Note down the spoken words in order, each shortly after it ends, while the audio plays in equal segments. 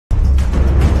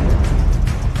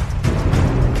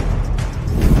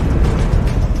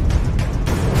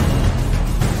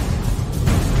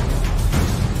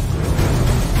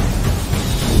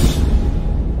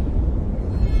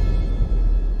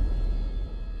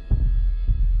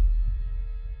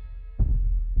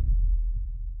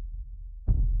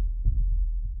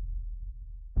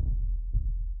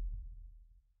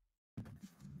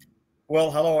Well,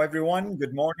 hello, everyone.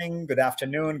 Good morning, good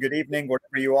afternoon, good evening,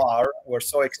 wherever you are. We're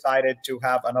so excited to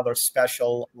have another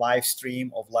special live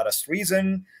stream of Let Us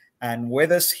Reason. And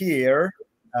with us here,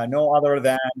 no other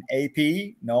than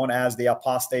AP, known as the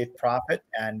Apostate Prophet.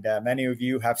 And many of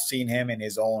you have seen him in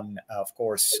his own, of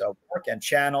course, work and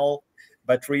channel.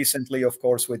 But recently, of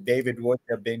course, with David Wood,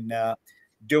 have been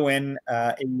doing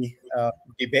a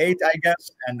debate, I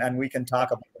guess, and we can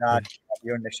talk about that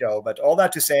during the show. But all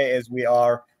that to say is we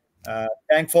are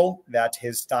thankful that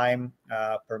his time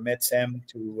permits him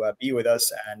to be with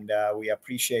us, and we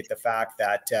appreciate the fact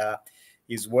that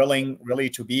he's willing really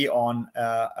to be on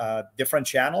different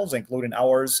channels, including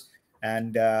ours,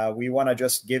 and we want to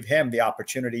just give him the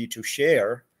opportunity to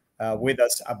share with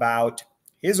us about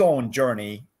his own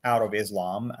journey out of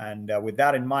Islam. And with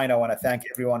that in mind, I want to thank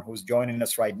everyone who's joining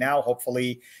us right now.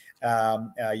 Hopefully,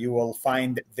 you will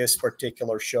find this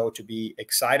particular show to be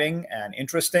exciting and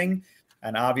interesting.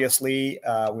 And obviously,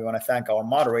 we want to thank our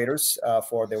moderators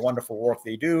for the wonderful work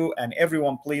they do. And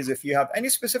everyone, please, if you have any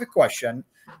specific question,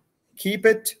 keep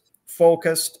it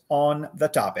focused on the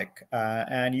topic.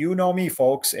 And you know me,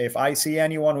 folks, if I see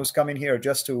anyone who's coming here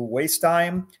just to waste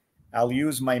time, I'll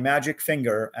use my magic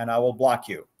finger and I will block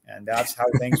you. And that's how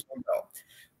things will go.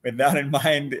 With that in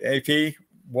mind, AP,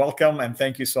 welcome and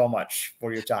thank you so much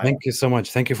for your time. Thank you so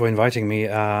much. Thank you for inviting me.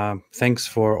 Thanks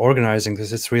for organizing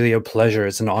this. It's really a pleasure.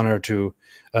 It's an honor to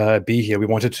be here. We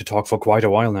wanted to talk for quite a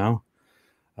while now.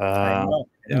 I know.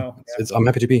 Yeah. I'm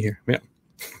happy to be here. Yeah.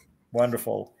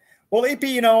 Wonderful. Well, AP,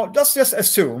 let's just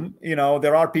assume,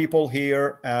 there are people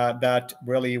here that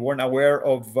really weren't aware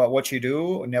of what you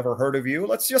do, never heard of you.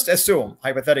 Let's just assume,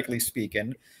 hypothetically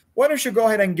speaking. Why don't you go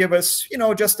ahead and give us,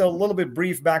 just a little bit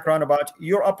brief background about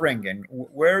your upbringing?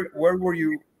 Where were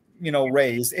you,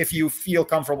 raised, if you feel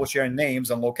comfortable sharing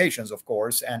names and locations, of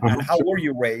course, and how were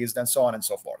you raised and so on and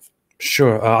so forth?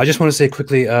 Sure. I just want to say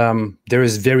quickly, there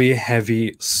is very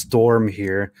heavy storm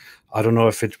here. I don't know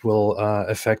if it will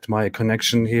affect my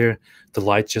connection here. The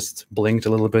light just blinked a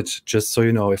little bit, just so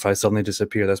you know, if I suddenly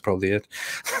disappear, that's probably it.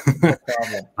 No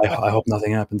problem. I hope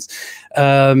nothing happens.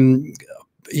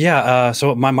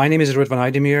 So my name is Ridwan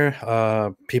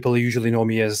Aydemir. People usually know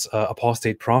me as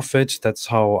Apostate Prophet. That's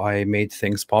how I made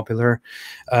things popular.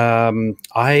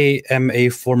 I am a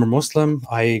former Muslim.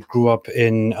 I grew up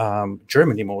in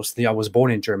Germany mostly. I was born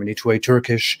in Germany to a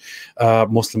Turkish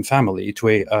Muslim family, to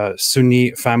a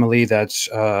Sunni family that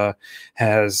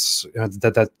has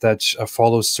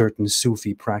follows certain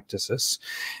Sufi practices,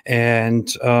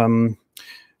 and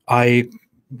I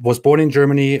was born in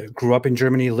Germany, grew up in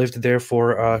Germany, lived there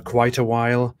for quite a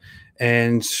while.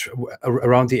 And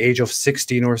around the age of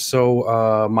 16 or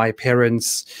so, my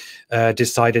parents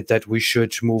decided that we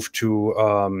should move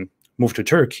to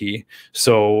Turkey.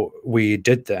 So we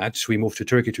did that. We moved to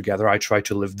Turkey together. I tried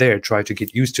to live there, tried to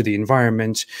get used to the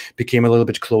environment, became a little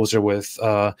bit closer with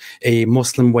a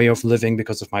Muslim way of living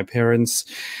because of my parents.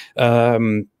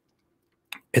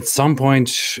 At some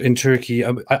point in Turkey,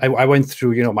 I went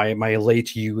through, my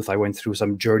late youth. I went through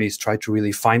some journeys, tried to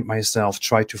really find myself,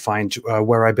 tried to find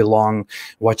where I belong,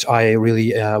 what I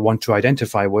really want to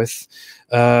identify with.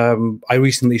 I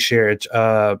recently shared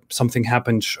something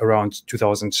happened around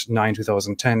 2009,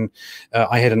 2010.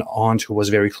 I had an aunt who was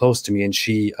very close to me, and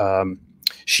she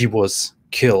was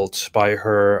killed by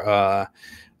her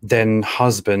then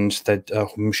husband,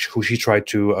 whom she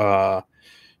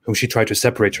tried to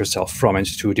separate herself from and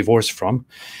to divorce from.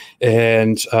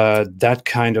 And that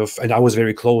kind of, and I was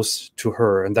very close to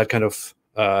her, and that kind of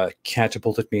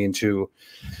catapulted me into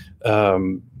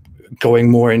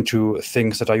going more into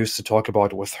things that I used to talk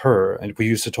about with her. And we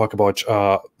used to talk about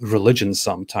religion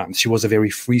sometimes. She was a very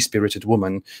free-spirited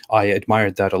woman. I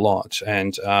admired that a lot.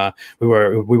 And we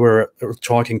were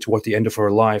talking toward the end of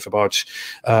her life about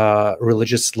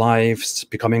religious lives,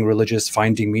 becoming religious,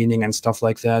 finding meaning and stuff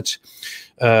like that.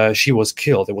 She was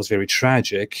killed. It was very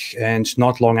tragic. And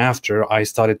not long after, I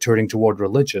started turning toward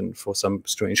religion for some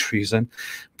strange reason,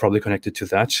 probably connected to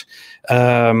that.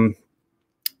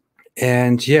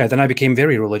 And yeah, then I became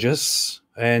very religious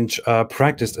and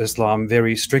practiced Islam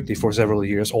very strictly for several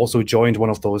years. Also joined one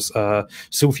of those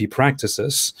Sufi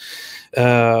practices,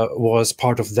 was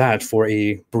part of that for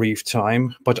a brief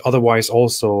time, but otherwise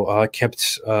also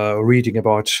kept reading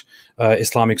about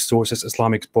Islamic sources,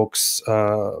 Islamic books,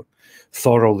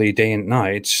 thoroughly day and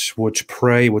night, would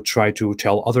pray, would try to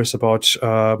tell others about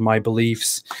my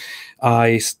beliefs.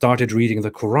 I started reading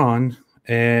the Quran,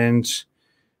 and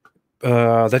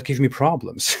that gave me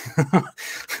problems.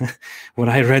 When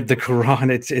I read the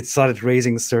Quran, it started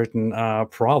raising certain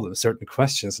problems, certain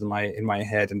questions in my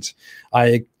head, and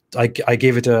I I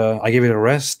gave it a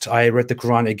rest. I read the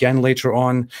Quran again later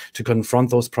on to confront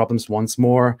those problems once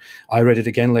more. I read it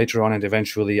again later on, and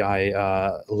eventually I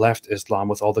left Islam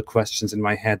with all the questions in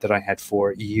my head that I had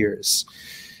for years.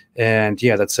 And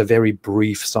yeah, that's a very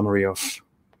brief summary of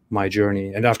my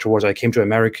journey. And afterwards, I came to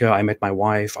America. I met my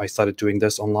wife. I started doing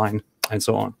this online, and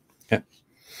so on. Yeah.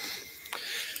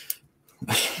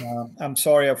 I'm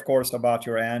sorry, of course, about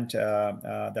your aunt.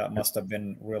 That must have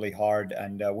been really hard.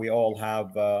 And we all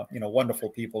have, wonderful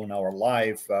people in our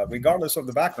life, regardless of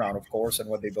the background, of course, and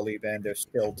what they believe in. They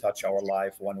still touch our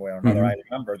life one way or another. I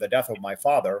remember the death of my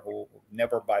father, who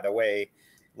never, by the way,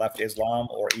 left Islam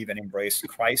or even embraced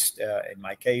Christ. In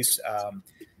my case,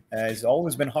 has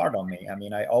always been hard on me. I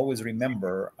mean, I always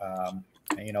remember,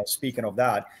 speaking of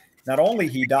that, not only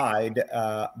he died,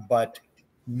 but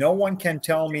no one can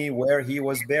tell me where he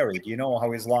was buried. You know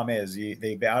how Islam is.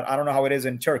 I don't know how it is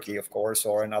in Turkey, of course,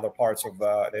 or in other parts of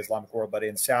the Islamic world, but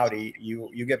in Saudi,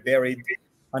 you get buried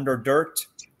under dirt,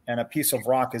 and a piece of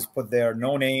rock is put there.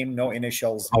 No name, no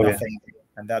initials, nothing,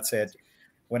 and that's it.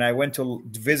 When I went to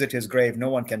visit his grave, no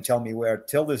one can tell me where.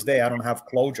 Till this day, I don't have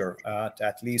closure to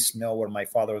at least know where my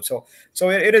father was. So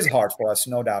it is hard for us,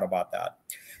 no doubt about that.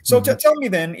 So tell me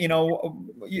then,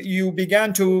 you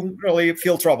began to really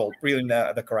feel troubled reading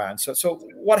the Quran. So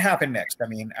what happened next? I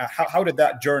mean, how did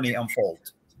that journey unfold?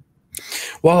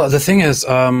 Well, the thing is,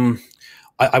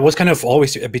 I was kind of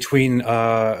always between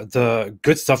the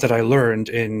good stuff that I learned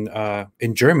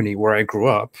in Germany, where I grew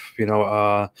up,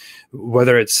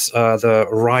 whether it's the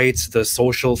rights, the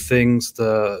social things,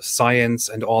 the science,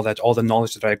 and all that, all the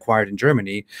knowledge that I acquired in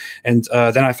Germany. And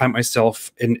then I find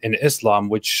myself in Islam,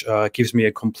 which gives me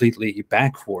a completely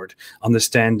backward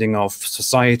understanding of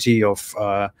society, of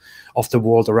the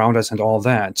world around us and all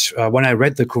that. When I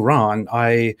read the Quran,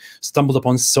 I stumbled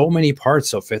upon so many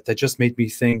parts of it that just made me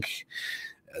think,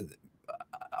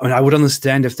 I mean, I would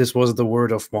understand if this was the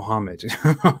word of Muhammad,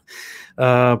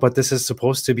 but this is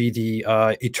supposed to be the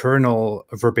eternal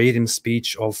verbatim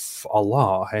speech of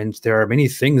Allah, and there are many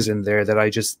things in there that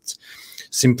I just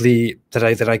simply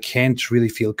that I can't really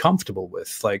feel comfortable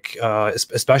with, like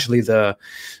especially the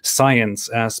science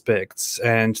aspects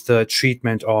and the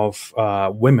treatment of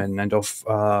women and of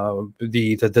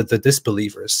the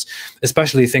disbelievers,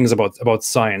 especially things about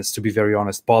science, to be very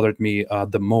honest, bothered me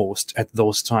the most at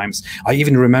those times. I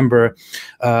even remember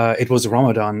it was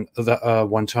Ramadan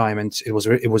one time, and it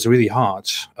was really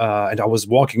hot, and I was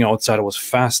walking outside. I was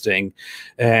fasting,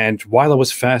 and while I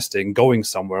was fasting, going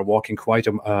somewhere, walking quite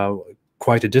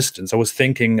a distance, I was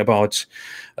thinking about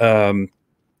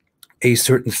a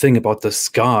certain thing about the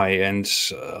sky, and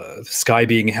the sky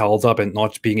being held up and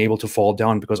not being able to fall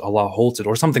down because Allah holds it,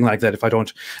 or something like that, if I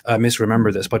don't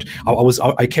misremember this. But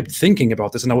I kept thinking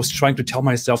about this, and I was trying to tell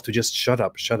myself to just shut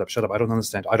up. I don't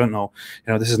understand. I don't know.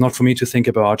 This is not for me to think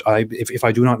about. If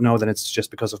I do not know, then it's just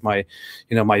because of my,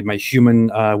 my human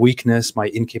weakness, my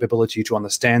incapability to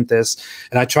understand this.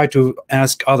 And I tried to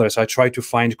ask others. I tried to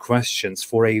find questions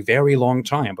for a very long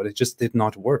time, but it just did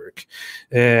not work.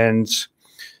 And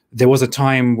there was a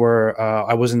time where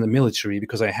I was in the military,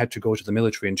 because I had to go to the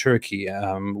military in Turkey,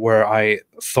 where I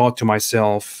thought to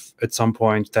myself at some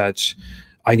point that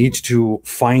I need to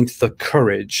find the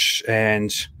courage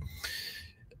and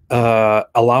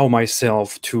allow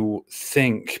myself to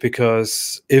think,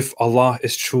 because if Allah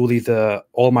is truly the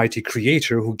Almighty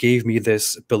Creator who gave me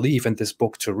this belief and this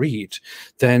book to read,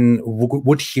 then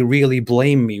would He really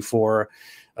blame me for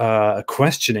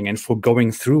questioning and for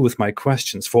going through with my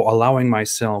questions, for allowing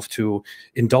myself to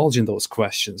indulge in those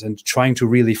questions and trying to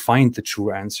really find the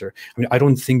true answer? I mean, I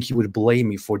don't think He would blame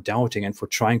me for doubting and for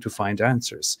trying to find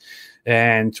answers.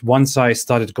 And once I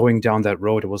started going down that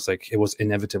road, it was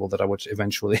inevitable that I would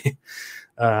eventually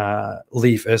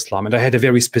leave Islam. And I had a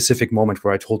very specific moment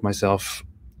where I told myself,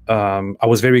 I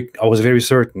was very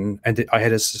certain, and I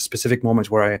had a specific moment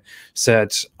where I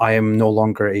said, I am no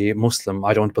longer a Muslim.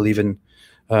 I don't believe in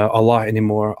Allah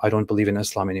anymore. I don't believe in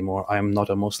Islam anymore. I am not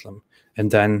a Muslim. And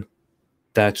then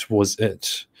that was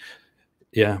it.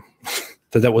 Yeah,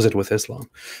 that was it with Islam.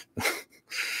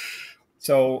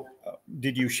 So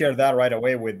did you share that right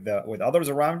away with others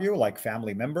around you, like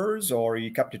family members, or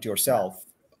you kept it to yourself?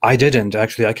 I didn't,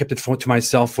 actually. I kept it to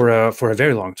myself for a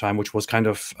very long time, which was kind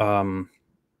of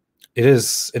it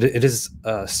is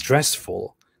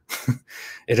stressful.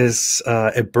 It is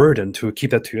a burden to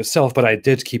keep that to yourself, but I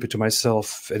did keep it to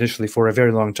myself initially for a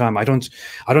very long time. I don't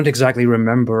exactly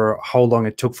remember how long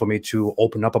it took for me to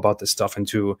open up about this stuff and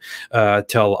to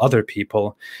tell other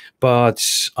people, but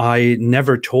I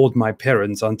never told my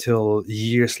parents until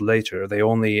years later. They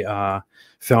only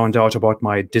found out about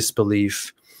my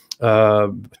disbelief uh,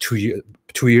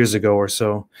 2 years ago or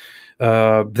so.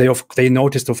 They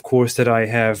noticed, of course, that I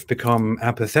have become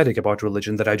apathetic about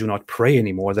religion, that I do not pray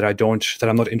anymore, that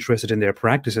I'm not interested in their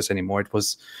practices anymore. It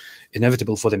was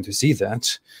inevitable for them to see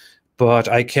that. But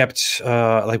I kept,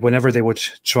 like, whenever they would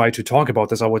try to talk about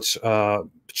this, I would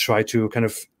try to kind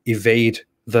of evade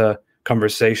the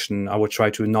conversation. I would try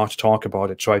to not talk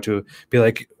about it, try to be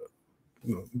like,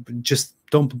 just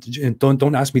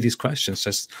don't ask me these questions.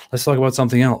 Just let's talk about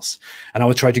something else. And I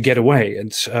would try to get away.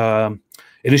 And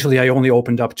initially, I only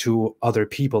opened up to other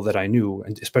people that I knew,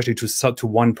 and especially to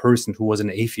one person who was an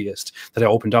atheist that I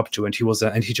opened up to, and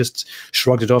he just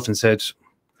shrugged it off and said,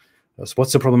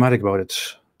 "What's so problematic about it?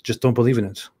 Just don't believe in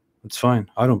it. It's fine.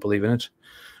 I don't believe in it."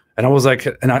 And I was like,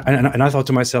 and I thought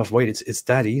to myself, wait, it's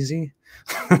that easy?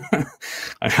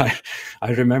 I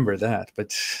remember that,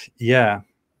 but yeah,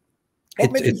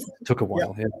 it took a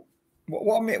while. Yeah.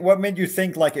 What made you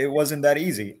think like it wasn't that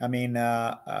easy? I mean,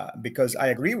 because I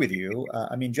agree with you.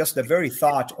 I mean, just the very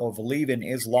thought of leaving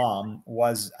Islam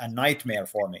was a nightmare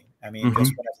for me. I mean,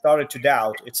 just when I started to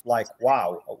doubt, it's like,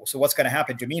 wow, so what's going to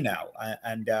happen to me now?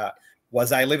 And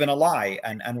was I living a lie?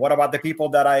 And what about the people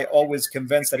that I always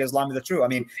convinced that Islam is the truth? I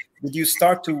mean, did you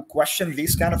start to question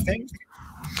these kind of things?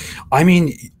 I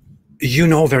mean, you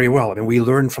know very well. I mean, we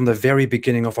learn from the very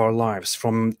beginning of our lives,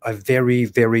 from a very,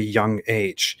 very young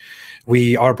age.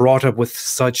 We are brought up with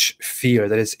such fear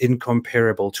that is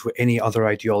incomparable to any other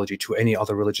ideology, to any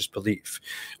other religious belief.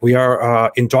 We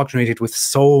are indoctrinated with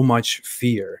so much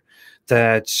fear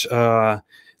that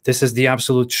this is the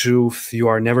absolute truth. You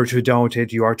are never to doubt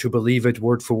it. You are to believe it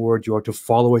word for word. You are to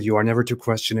follow it. You are never to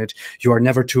question it. You are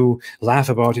never to laugh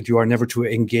about it. You are never to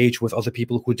engage with other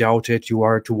people who doubt it. You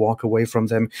are to walk away from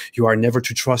them. You are never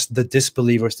to trust the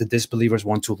disbelievers. The disbelievers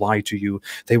want to lie to you.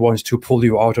 They want to pull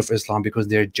you out of Islam because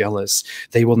they're jealous.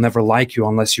 They will never like you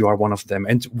unless you are one of them.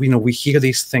 And we hear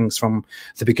these things from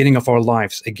the beginning of our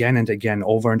lives again and again,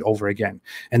 over and over again.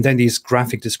 And then these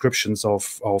graphic descriptions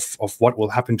of what will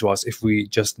happen to us if we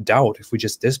just doubt, if we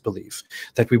just disbelieve,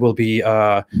 that we will be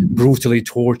brutally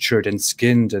tortured and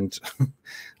skinned, and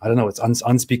I don't know, it's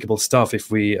unspeakable stuff if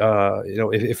we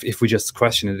if we just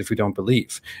question it, if we don't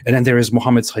believe. And then there is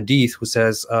Muhammad's hadith who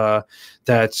says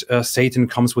that Satan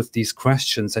comes with these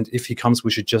questions, and if he comes,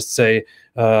 we should just say,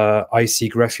 I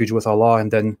seek refuge with Allah,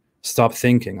 and then stop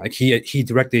thinking. Like he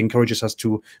directly encourages us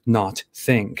to not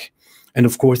think. And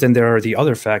of course, then there are the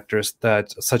other factors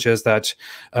such as that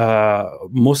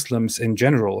Muslims in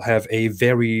general have a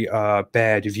very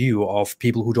bad view of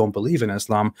people who don't believe in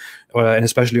Islam, and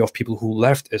especially of people who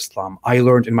left Islam. I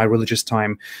learned in my religious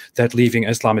time that leaving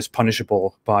Islam is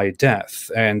punishable by death,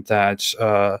 and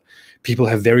that people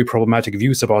have very problematic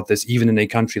views about this, even in a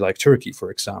country like Turkey, for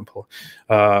example,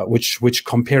 which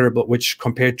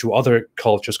compared to other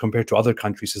cultures, compared to other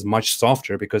countries, is much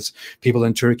softer, because people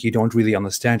in Turkey don't really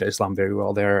understand Islam very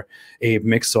well. They're a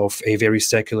mix of a very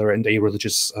secular and a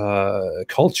religious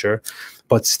culture,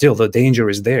 but still the danger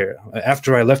is there.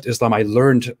 After I left Islam, I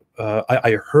learned,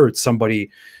 I heard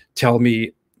somebody tell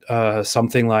me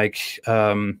something like,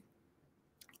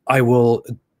 I will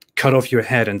cut off your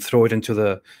head and throw it onto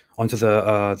the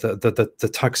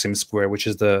Taksim Square, which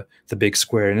is the big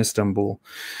square in Istanbul.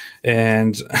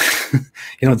 And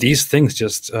these things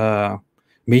just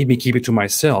made me keep it to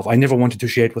myself. I never wanted to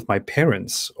share it with my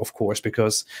parents, of course,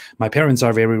 because my parents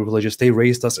are very religious. They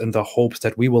raised us in the hopes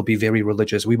that we will be very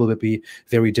religious, we will be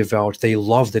very devout. They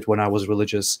loved it when I was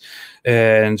religious,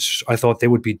 and I thought they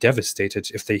would be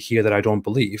devastated if they hear that I don't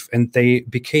believe. And they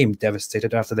became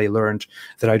devastated after they learned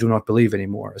that I do not believe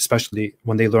anymore, especially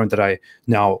when they learned that I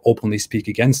now openly speak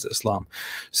against Islam.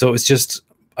 So it's just,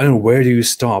 I don't know, where do you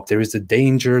stop? There is the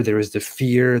danger, there is the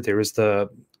fear, there is the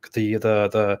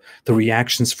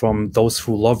reactions from those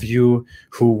who love you,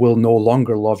 who will no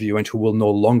longer love you, and who will no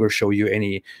longer show you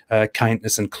any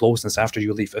kindness and closeness after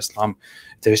you leave Islam.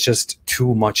 There's just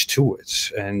too much to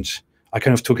it, and I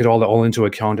kind of took it all into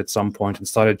account at some point and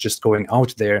started just going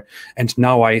out there. And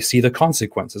now I see the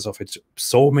consequences of it.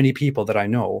 So many people that I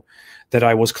know that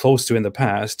I was close to in the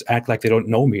past act like they don't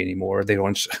know me anymore. They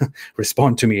don't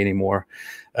respond to me anymore.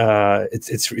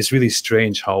 It's really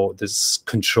strange how this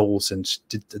controls and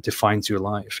defines your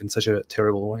life in such a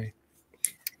terrible way.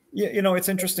 Yeah, it's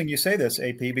interesting you say this,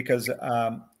 AP, because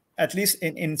at least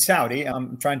in Saudi,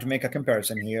 I'm trying to make a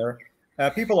comparison here.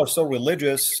 People are so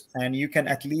religious, and you can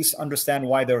at least understand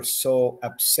why they're so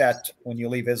upset when you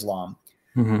leave Islam.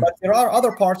 But there are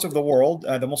other parts of the world,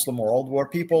 the Muslim world, where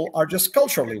people are just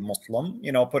culturally Muslim,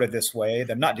 put it this way.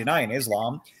 They're not denying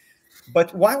Islam.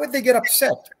 But why would they get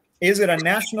upset? Is it a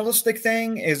nationalistic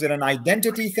thing? Is it an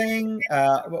identity thing?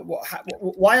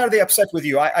 Why are they upset with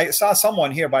you? I saw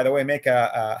someone here, by the way, make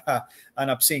an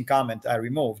obscene comment I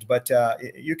removed, but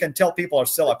you can tell people are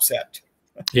still upset.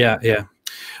 Yeah, yeah.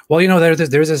 Well, you know,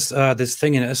 there's this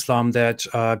thing in Islam that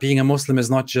being a Muslim is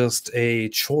not just a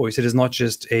choice. It is not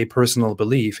just a personal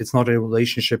belief. It's not a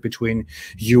relationship between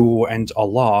you and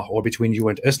Allah or between you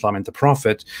and Islam and the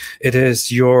Prophet. It is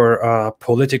your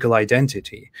political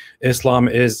identity. Islam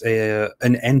is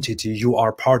an entity. You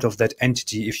are part of that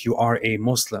entity if you are a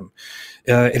Muslim.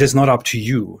 It is not up to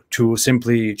you to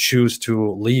simply choose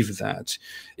to leave that.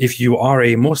 If you are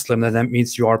a Muslim, then that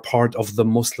means you are part of the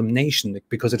Muslim nation,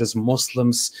 because it is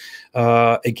Muslims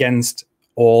against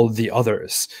all the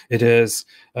others. It is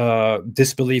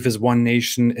disbelief is one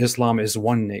nation, Islam is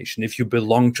one nation. If you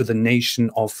belong to the nation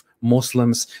of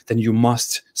Muslims, then you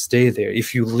must stay there.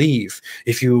 If you leave,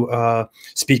 if you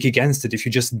speak against it, if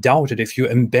you just doubt it, if you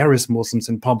embarrass Muslims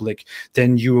in public,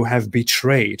 then you have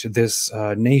betrayed this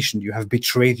nation. You have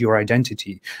betrayed your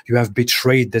identity. You have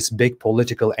betrayed this big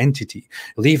political entity.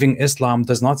 Leaving Islam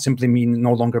does not simply mean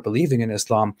no longer believing in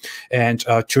Islam and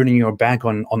turning your back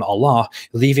on Allah.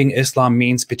 Leaving Islam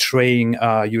means betraying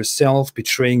yourself,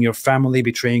 betraying your family,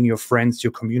 betraying your friends,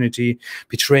 your community,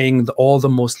 betraying all the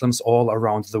Muslims all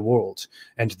around the world.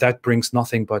 And that brings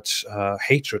nothing but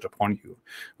hatred upon you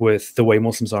with the way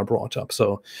Muslims are brought up.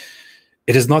 So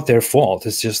it is not their fault.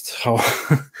 It's just how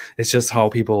it's just how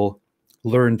people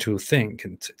learn to think,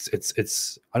 and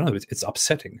it's I don't know, it's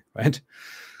upsetting, right?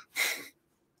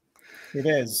 It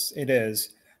is. It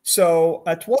is. So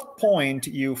at what point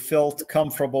you felt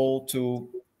comfortable to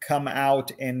come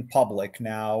out in public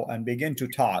now and begin to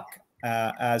talk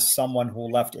as someone who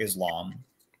left Islam?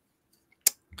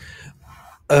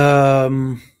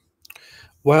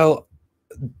 Well,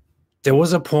 there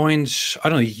was a point, I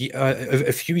don't know,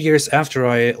 a few years after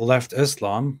I left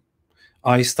Islam,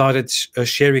 I started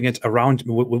sharing it around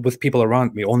with people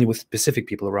around me, only with specific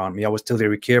people around me. I was still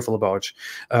very careful about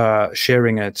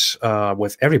sharing it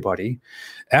with everybody.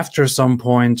 After some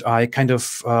point, I kind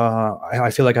of, I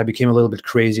feel like I became a little bit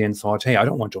crazy and thought, hey, I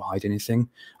don't want to hide anything.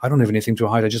 I don't have anything to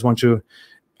hide. I just want to,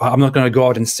 I'm not going to go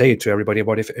out and say it to everybody,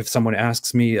 but if someone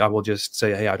asks me, I will just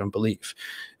say, hey, I don't believe.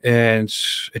 And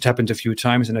it happened a few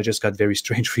times, and I just got very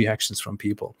strange reactions from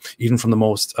people, even from the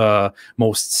most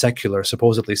secular,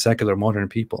 supposedly secular modern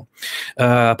people.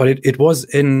 But it was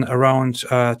in around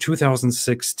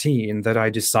 2016 that I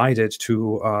decided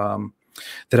to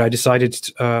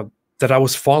that I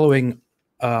was following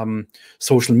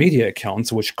social media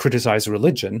accounts which criticize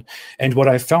religion, and what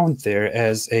I found there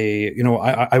as a, you know,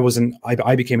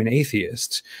 I became an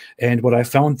atheist, and what I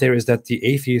found there is that the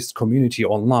atheist community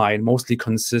online mostly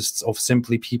consists of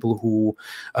simply people who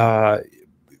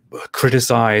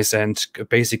criticize and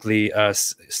basically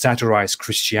satirize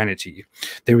Christianity.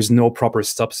 There is no proper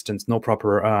substance, no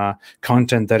proper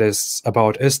content that is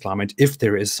about Islam, and if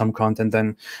there is some content,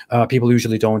 then people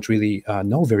usually don't really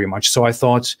know very much. So I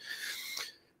thought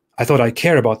I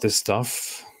care about this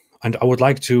stuff, and I would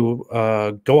like to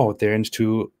go out there and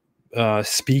to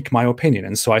speak my opinion.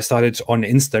 And so I started on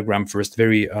Instagram first,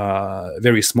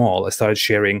 very small. I started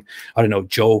sharing, I don't know,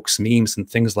 jokes, memes, and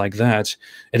things like that.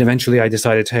 And eventually I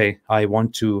decided, hey, I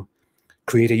want to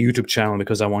create a YouTube channel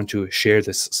because I want to share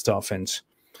this stuff. And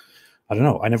I don't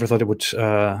know, I never thought it would,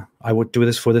 I would do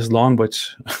this for this long, but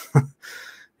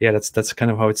yeah, that's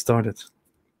kind of how it started.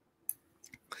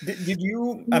 Did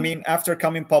you, I mean, after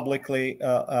coming publicly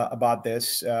about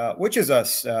this, which is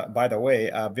by the way,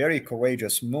 a very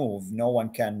courageous move. No one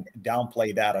can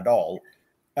downplay that at all.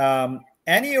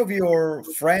 Any of your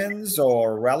friends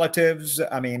or relatives,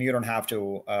 I mean, you don't have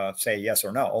to say yes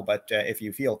or no, but if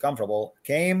you feel comfortable,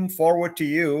 came forward to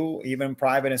you, even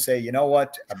private, and say, you know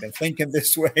what, I've been thinking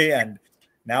this way, and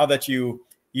now that you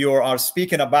are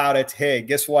speaking about it, hey,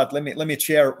 guess what? Let me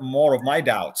share more of my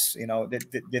doubts. You know,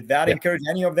 did that encourage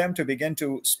any of them to begin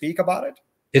to speak about it?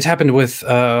 It happened with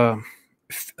a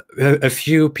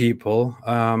few people.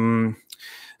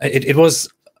 It was.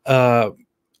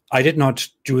 I did not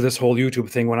do this whole YouTube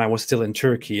thing when I was still in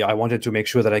Turkey. I wanted to make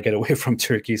sure that I get away from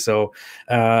Turkey. So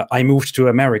I moved to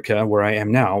America, where I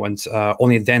am now. And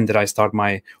only then did I start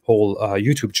my whole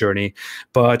YouTube journey.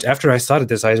 But after I started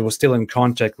this, I was still in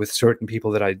contact with certain people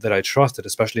that I trusted,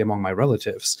 especially among my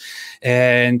relatives.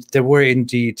 And there were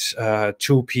indeed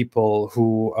two people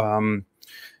who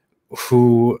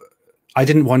I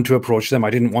didn't want to approach them. I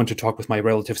didn't want to talk with my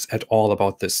relatives at all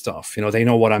about this stuff. You know, they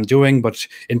know what I'm doing, but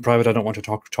in private, I don't want to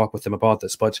talk with them about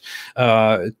this. But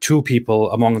two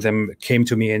people among them came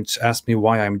to me and asked me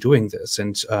why I'm doing this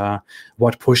and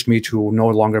what pushed me to no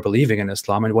longer believing in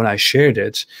Islam. And when I shared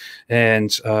it,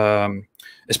 and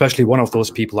especially one of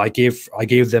those people, I gave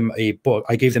them a book.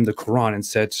 I gave them the Quran and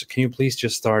said, "Can you please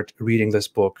just start reading this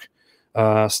book?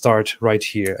 Start right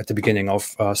here at the beginning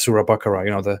of Surah Baqarah.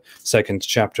 You know, the second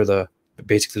chapter,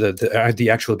 basically the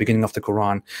actual beginning of the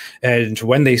Quran." And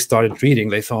when they started reading,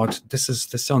 they thought, this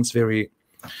sounds very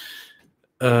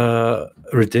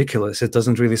ridiculous. It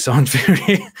doesn't really sound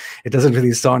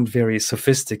very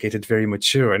sophisticated, very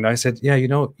mature. And I said, yeah,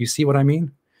 you see what I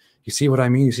mean? You see what I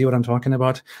mean? You see what I'm talking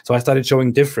about? So I started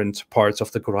showing different parts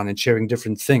of the Quran and sharing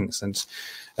different things. And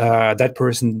that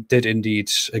person did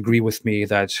indeed agree with me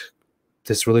that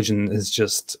this religion is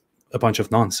just a bunch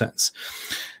of nonsense.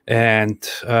 And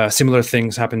similar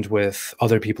things happened with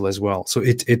other people as well. So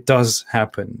it does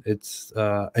happen. It's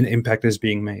an impact is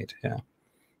being made. Yeah.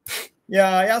 Yeah,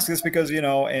 I ask this because, in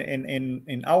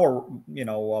our,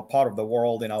 part of the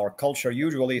world, in our culture,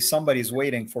 usually somebody's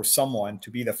waiting for someone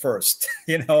to be the first,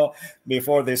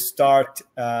 before they start,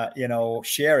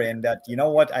 sharing that,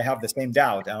 what, I have the same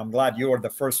doubt. And I'm glad you're the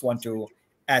first one to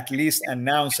at least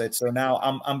announce it. So now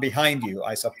I'm behind you.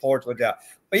 I support with that.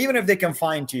 But even if they can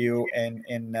find to you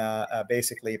in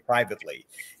basically privately,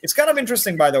 it's kind of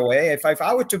interesting, by the way. If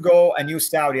I were to go and use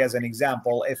Saudi as an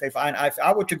example, if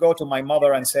I were to go to my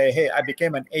mother and say, hey, I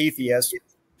became an atheist,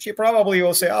 she probably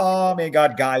will say, oh, may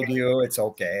God guide you. It's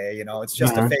okay. It's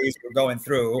just a phase you're going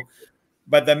through.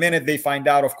 But the minute they find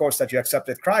out, of course, that you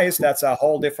accepted Christ, that's a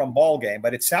whole different ballgame.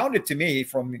 But it sounded to me,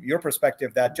 from your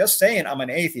perspective, that just saying I'm an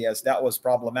atheist, that was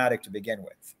problematic to begin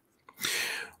with.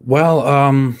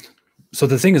 Well, so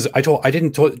the thing is, I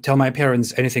didn't tell my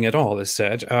parents anything at all. As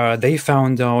said, they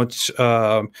found out.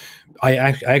 I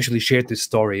actually shared this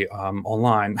story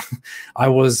online. I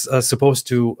was supposed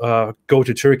to go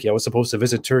to Turkey. I was supposed to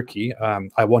visit Turkey.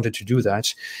 I wanted to do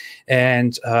that,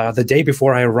 and the day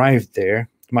before I arrived there,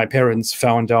 my parents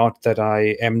found out that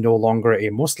I am no longer a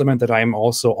Muslim and that I am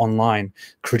also online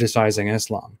criticizing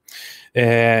Islam.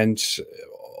 And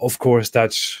of course,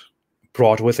 that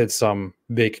brought with it some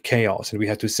big chaos, and we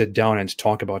had to sit down and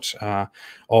talk about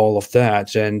all of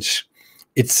that. And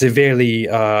it severely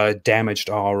damaged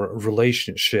our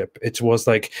relationship. It was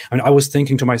like, I was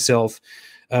thinking to myself,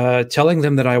 telling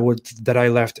them that I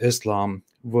left Islam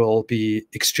will be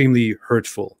extremely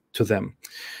hurtful to them.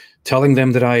 Telling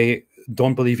them that I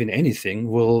don't believe in anything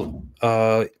will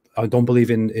I don't believe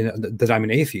in that I'm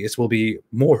an atheist will be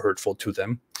more hurtful to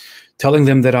them. Telling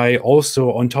them that I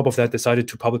also, on top of that, decided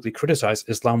to publicly criticize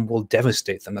Islam will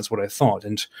devastate them. That's what I thought.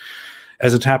 And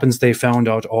as it happens, they found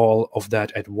out all of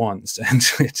that at once, and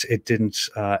it didn't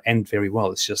end very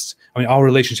well. It's just, our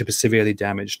relationship is severely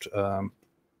damaged.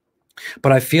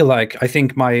 But I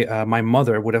think my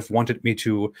mother would have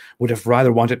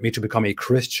rather wanted me to become a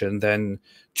Christian than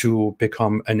to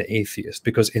become an atheist,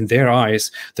 because in their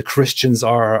eyes, the Christians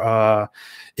are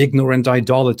ignorant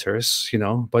idolaters,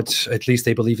 but at least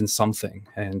they believe in something,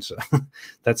 and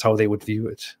that's how they would view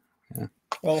it. Yeah.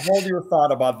 Well, hold your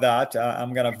thought about that.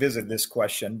 I'm going to visit this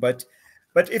question, but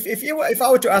if I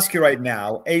were to ask you right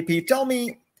now, AP, tell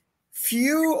me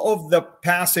few of the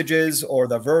passages or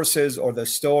the verses or the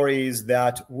stories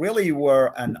that really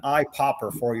were an eye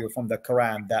popper for you from the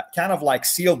Quran that kind of like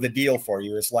sealed the deal for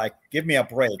you. It's like, give me a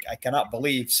break. I cannot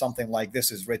believe something like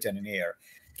this is written in here.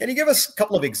 Can you give us a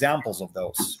couple of examples of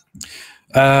those?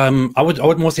 I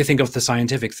would mostly think of the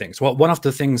scientific things. Well, one of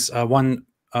the things,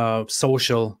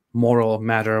 social moral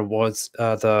matter was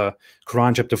the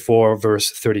Quran chapter 4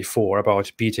 verse 34 about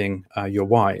beating your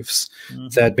wives. Mm-hmm.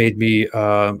 That made me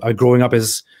growing up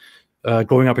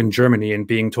in Germany and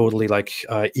being totally like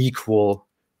equal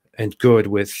and good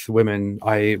with women.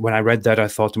 When I read that, I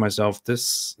thought to myself,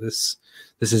 this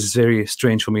is very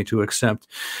strange for me to accept.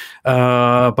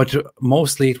 But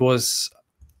mostly it was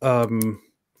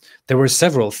there were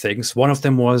several things. One of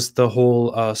them was the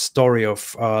whole story of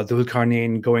Dhul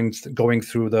Qarnayn going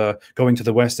to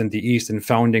the west and the east and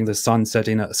founding the sun set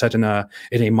in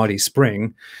a muddy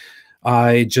spring.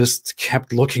 I just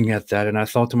kept looking at that and I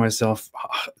thought to myself,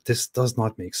 this does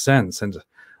not make sense. And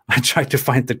I tried to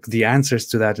find the answers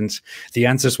to that, and the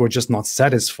answers were just not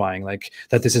satisfying. Like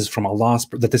that this is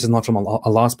not from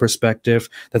Allah's perspective,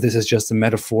 that this is just a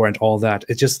metaphor and all that.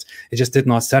 It just did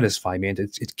not satisfy me, and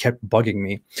it kept bugging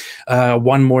me.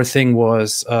 One more thing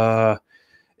was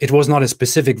it was not a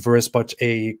specific verse, but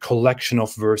a collection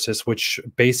of verses which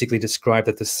basically describe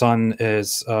that the sun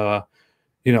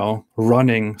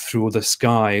running through the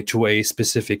sky to a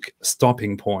specific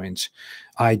stopping point.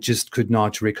 I just could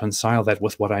not reconcile that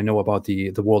with what I know about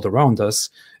the world around us.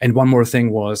 And one more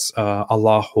thing was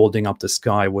Allah holding up the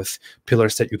sky with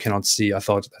pillars that you cannot see. I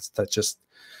thought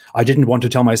I didn't want to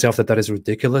tell myself that is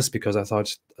ridiculous, because I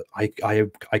thought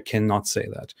I cannot say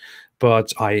that.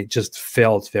 But I just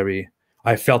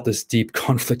I felt this deep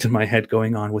conflict in my head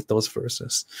going on with those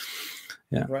verses.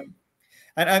 Yeah. Right.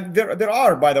 And there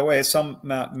are, by the way, some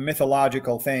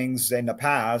mythological things in the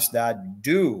past that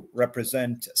do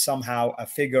represent somehow a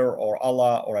figure or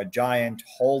Allah or a giant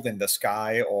holding the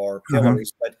sky or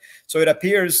pillars. But so it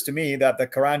appears to me that the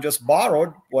Quran just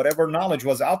borrowed whatever knowledge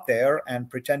was out there and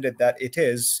pretended that it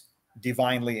is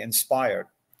divinely inspired.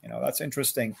 That's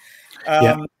interesting.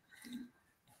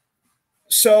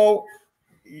 So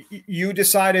you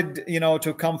decided,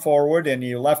 to come forward, and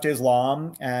you left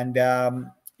Islam, and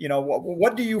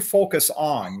what do you focus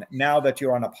on now that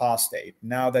you're an apostate?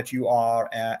 Now that you are,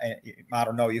 I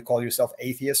don't know, you call yourself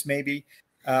atheist, maybe.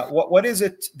 What is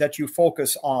it that you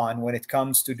focus on when it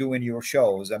comes to doing your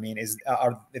shows? I mean,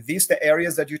 are these the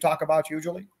areas that you talk about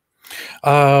usually?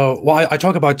 Well, I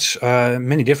talk about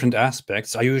many different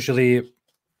aspects. I usually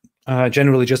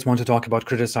generally just want to talk about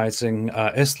criticizing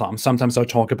Islam. Sometimes I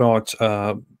talk about,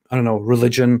 I don't know,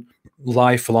 religion,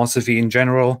 life, philosophy in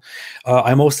general.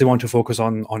 I mostly want to focus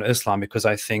on Islam, because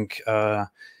I think,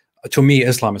 to me,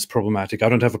 Islam is problematic. I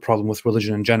don't have a problem with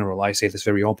religion in general. I say this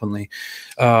very openly.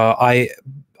 I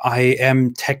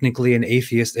am technically an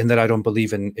atheist in that I don't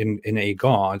believe in a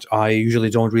God. I usually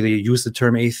don't really use the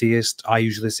term atheist. I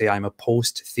usually say I'm a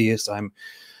post-theist. I'm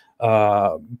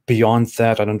beyond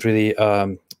that. I don't really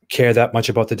care that much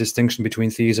about the distinction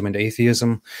between theism and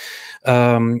atheism.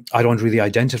 I don't really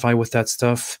identify with that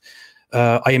stuff.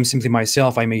 I am simply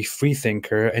myself. I'm a free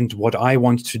thinker, and what I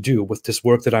want to do with this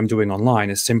work that I'm doing online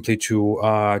is simply to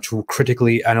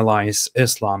critically analyze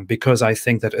Islam, because I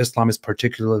think that Islam is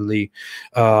particularly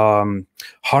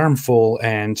harmful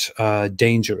and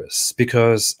dangerous,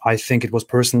 because I think it was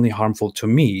personally harmful to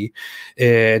me.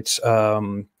 It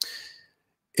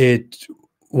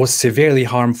was severely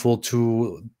harmful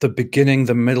to the beginning,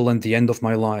 the middle, and the end of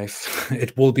my life.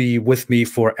 It will be with me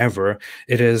forever.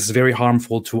 It is very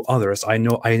harmful to others. I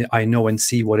know and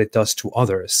see what it does to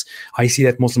others. I see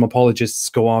that Muslim apologists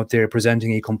go out there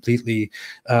presenting a completely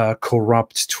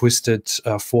corrupt, twisted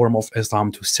form of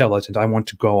Islam to sell it, and I want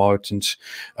to go out and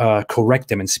correct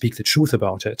them and speak the truth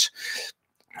about it.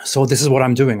 So this is what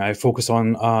I'm doing. I focus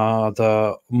on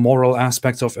the moral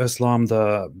aspects of Islam,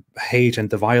 the hate and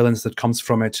the violence that comes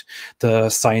from it, the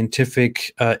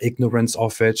scientific ignorance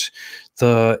of it,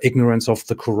 the ignorance of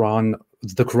the Quran,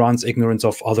 the Quran's ignorance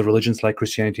of other religions like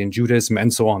Christianity and Judaism,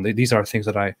 and so on. These are things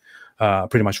that I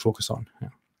pretty much focus on. Yeah.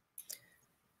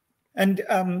 And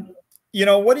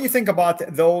what do you think about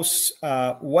those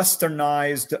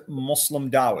westernized Muslim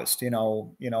Taoists? You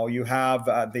have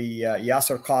the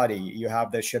Yasser Qadi, you have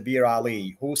the Shabir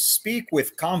Ali, who speak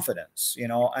with confidence,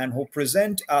 and who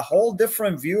present a whole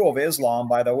different view of Islam,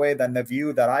 by the way, than the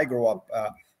view that I grew up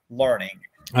learning.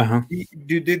 Whatever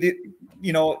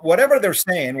they're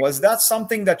saying, was that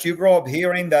something that you grew up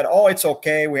hearing, that, oh, it's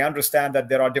okay, we understand that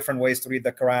there are different ways to read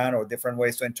the Quran or different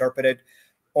ways to interpret it?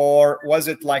 Or was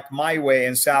it like my way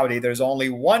in Saudi? There's only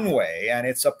one way, and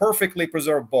it's a perfectly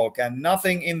preserved book, and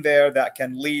nothing in there that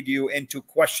can lead you into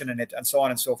questioning it, and so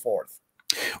on and so forth?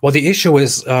 Well, the issue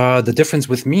is, the difference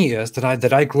with me is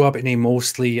that I grew up in a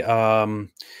mostly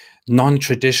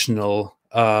non-traditional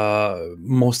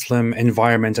Muslim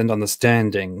environment and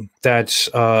understanding that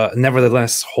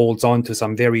nevertheless holds on to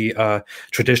some very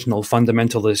traditional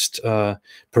fundamentalist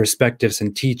perspectives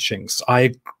and teachings.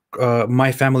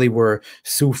 My family were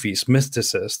Sufis,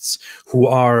 mysticists, who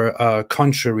are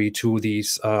contrary to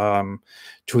these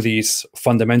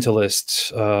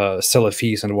fundamentalist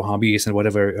Salafis and Wahhabis and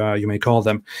whatever you may call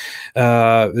them.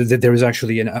 There is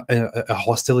actually a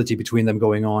hostility between them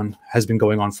has been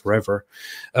going on forever.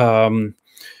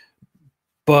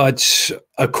 But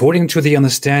according to the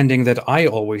understanding that I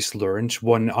always learned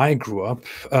when I grew up,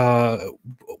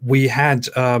 we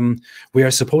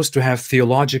are supposed to have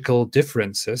theological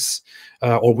differences,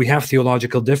 or we have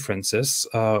theological differences,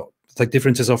 like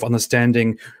differences of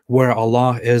understanding where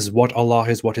Allah is,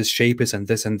 what His shape is, and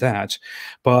this and that.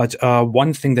 But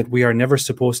one thing that we are never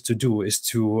supposed to do is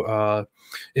to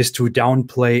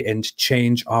downplay and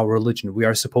change our religion. We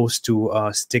are supposed to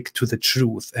stick to the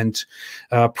truth and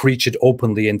preach it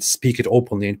openly and speak it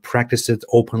openly and practice it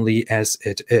openly as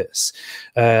it is.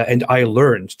 And I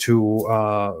learned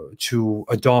to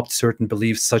adopt certain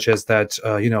beliefs, such as that,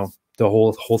 the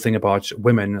whole thing about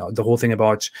women, the whole thing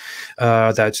about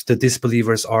that the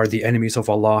disbelievers are the enemies of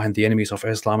Allah and the enemies of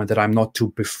Islam, and that I'm not to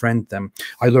befriend them.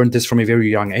 I learned this from a very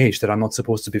young age, that I'm not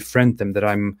supposed to befriend them, that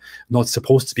I'm not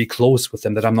supposed to be close with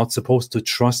them, that I'm not supposed to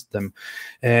trust them,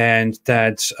 and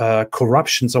that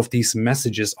corruptions of these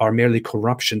messages are merely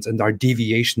corruptions and are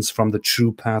deviations from the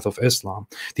true path of Islam.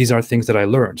 These are things that I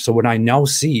learned. So when I now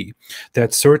see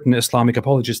that certain Islamic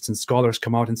apologists and scholars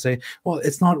come out and say, well,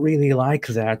 it's not really like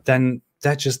that, then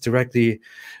that just directly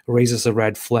raises a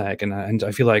red flag. And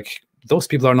I feel like those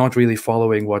people are not really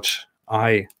following what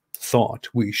I thought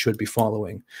we should be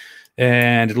following.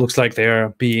 And it looks like they're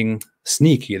being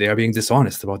sneaky. They are being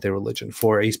dishonest about their religion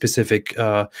for a specific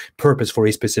purpose, for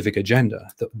a specific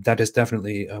agenda. That is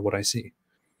definitely what I see.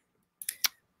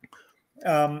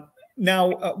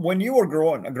 Now, when you were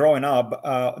growing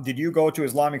up, did you go to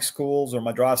Islamic schools or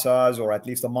madrasas or at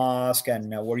least a mosque?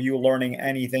 And were you learning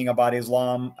anything about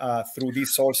Islam through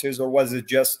these sources, or was it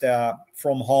just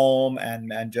from home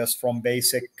and just from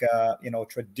basic,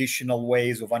 traditional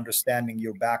ways of understanding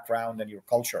your background and your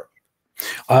culture?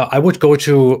 I would go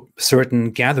to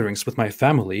certain gatherings with my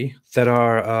family that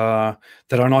are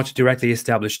not directly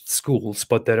established schools,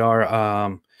 but that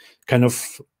are kind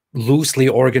of loosely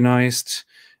organized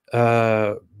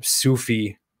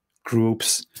Sufi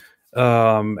groups,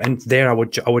 and there I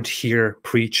would hear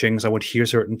preachings, I would hear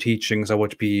certain teachings, I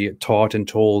would be taught and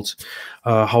told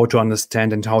how to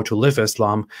understand and how to live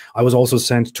Islam. I was also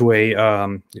sent to a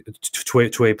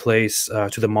place,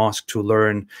 to the mosque, to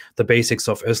learn the basics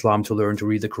of Islam, to learn to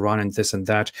read the Quran and this and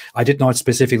that. I did not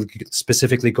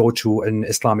specifically go to an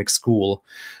Islamic school.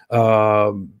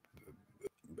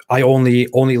 I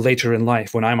only later in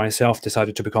life, when I myself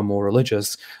decided to become more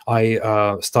religious,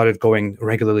 I started going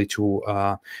regularly to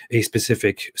a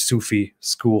specific Sufi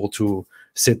school to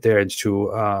sit there and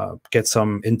to get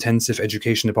some intensive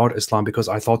education about Islam, because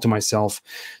I thought to myself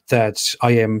that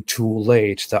I am too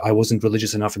late, that I wasn't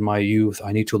religious enough in my youth.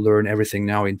 I need to learn everything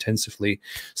now intensively.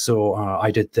 So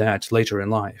I did that later in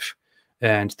life.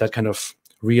 And that kind of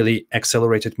really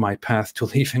accelerated my path to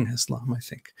leaving Islam, I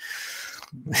think.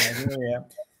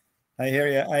 I hear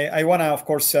you. I want to, of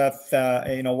course,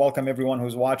 welcome everyone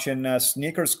who's watching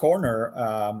Sneakers Corner.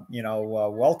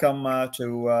 Welcome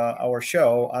to our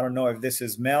show. I don't know if this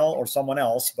is Mel or someone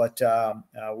else, but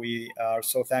we are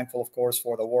so thankful, of course,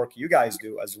 for the work you guys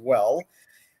do as well.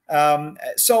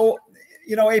 So,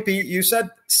 AP, you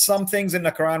said some things in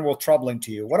the Quran were troubling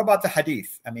to you. What about the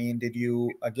Hadith? I mean, did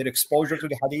you get exposure to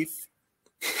the Hadith?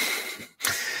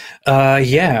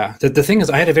 Yeah. The thing is,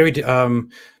 I had a very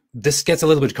this gets a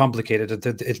little bit complicated.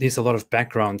 It needs a lot of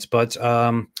background, but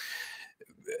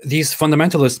these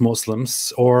fundamentalist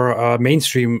Muslims or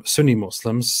mainstream Sunni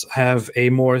Muslims have a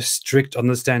more strict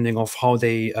understanding of how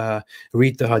they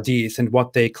read the Hadith and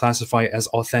what they classify as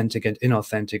authentic and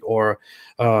inauthentic, or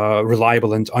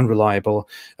reliable and unreliable.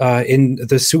 In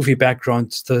the Sufi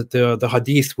background, the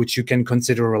Hadith which you can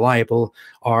consider reliable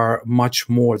are much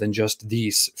more than just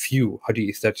these few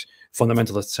Hadith that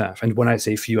fundamentalists have. And when I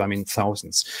say few, I mean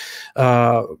thousands.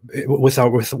 With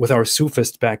our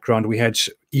Sufist background, we had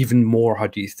even more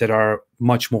Hadith that are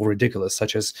much more ridiculous,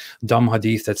 such as dumb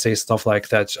Hadith that say stuff like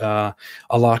that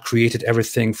Allah created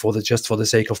everything just for the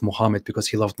sake of Muhammad, because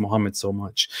he loved Muhammad so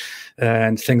much,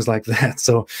 and things like that.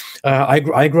 So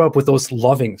I grew up with those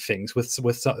loving things, with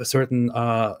certain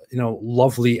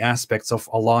lovely aspects of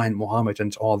Allah and Muhammad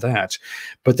and all that.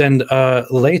 But then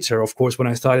later, of course, when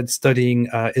I started studying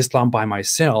Islam by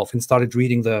myself and started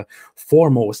reading the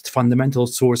foremost fundamental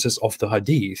sources of the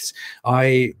Hadiths,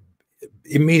 I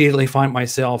immediately find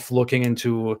myself looking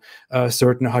into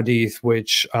certain Hadith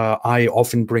which I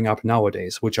often bring up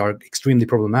nowadays, which are extremely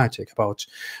problematic, about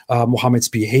Muhammad's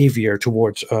behavior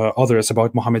towards others,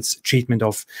 about Muhammad's treatment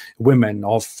of women,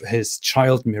 of his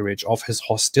child marriage, of his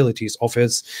hostilities, of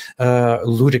his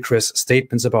ludicrous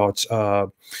statements about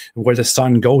where the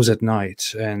sun goes at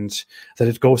night, and that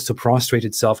it goes to prostrate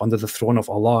itself under the throne of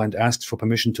Allah and asks for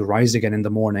permission to rise again in the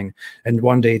morning, and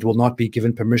one day it will not be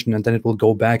given permission, and then it will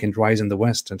go back and rise in the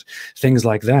west, and things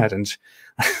like that. And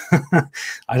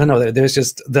I don't know, there's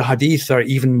just, the Hadith are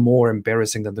even more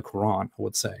embarrassing than the Quran, I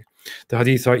would say. The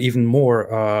Hadith are even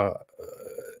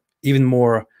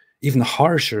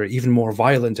harsher, even more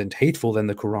violent and hateful than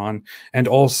the Quran, and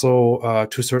also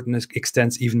to certain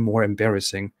extents even more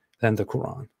embarrassing than the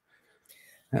Quran.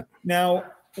 Yeah. Now,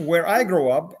 where I grew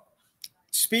up,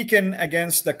 speaking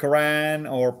against the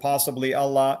Quran or possibly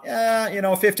Allah,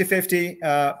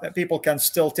 50-50, people can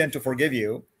still tend to forgive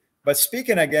you. But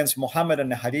speaking against Muhammad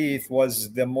and the Hadith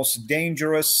was the most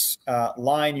dangerous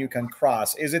line you can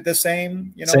cross. Is it the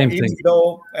same? Same even thing.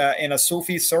 though in a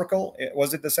Sufi circle,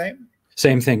 was it the same?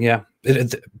 Same thing, yeah.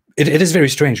 It is very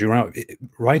strange,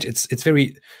 right? It's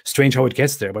very strange how it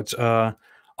gets there. But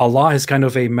Allah is kind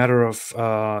of a matter of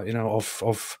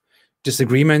of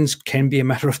disagreement. Can be a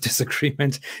matter of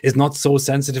disagreement. Is not so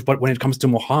sensitive. But when it comes to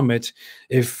Muhammad,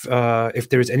 if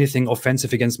there is anything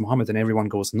offensive against Muhammad, then everyone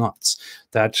goes nuts.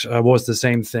 That was the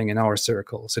same thing in our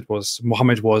circles. It was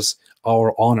Muhammad was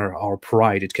our honor, our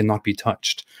pride. It cannot be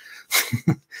touched.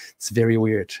 It's very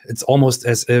weird. It's almost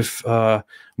as if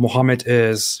Muhammad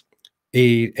is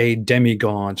a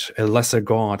demigod, a lesser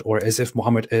god, or as if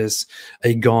Muhammad is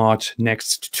a god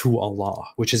next to Allah,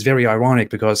 which is very ironic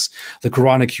because the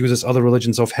Quran accuses other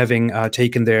religions of having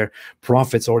taken their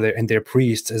prophets and their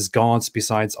priests as gods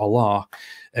besides Allah,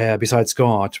 besides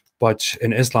God. But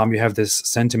in Islam, you have this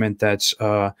sentiment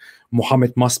that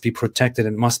Muhammad must be protected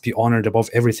and must be honored above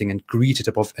everything and greeted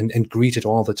and greeted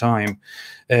all the time.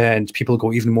 And people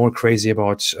go even more crazy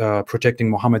about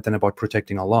protecting Muhammad than about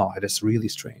protecting Allah. It is really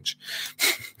strange.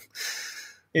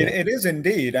 It is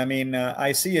indeed. I mean,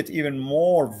 I see it even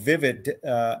more vivid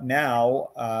now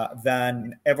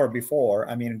than ever before.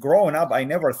 I mean, growing up, I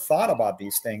never thought about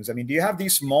these things. I mean, do you have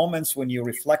these moments when you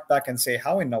reflect back and say,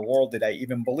 how in the world did I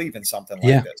even believe in something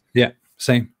like this? Yeah,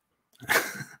 same.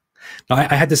 No,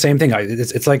 I had the same thing.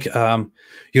 It's like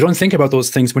you don't think about those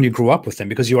things when you grew up with them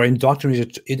because you are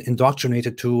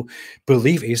indoctrinated to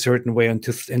believe a certain way and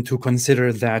to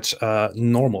consider that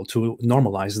normal, to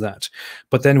normalize that.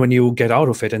 But then when you get out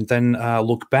of it and then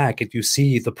look back and you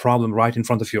see the problem right in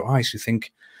front of your eyes, you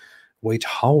think, wait,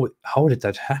 how did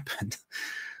that happen?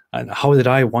 And how did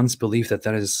I once believe that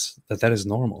is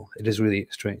normal? It is really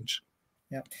strange.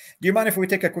 Yeah. Do you mind if we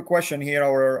take a quick question here?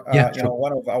 Our, sure.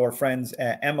 one of our friends,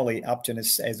 Emily Upton,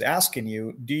 is asking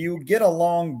you: do you get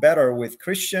along better with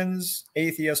Christians,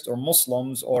 atheists, or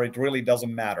Muslims, or it really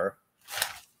doesn't matter?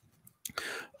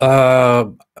 I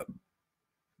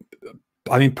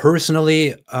mean,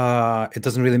 personally, it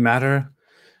doesn't really matter.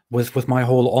 With my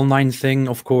whole online thing,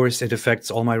 of course, it affects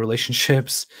all my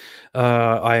relationships.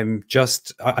 I'm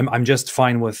just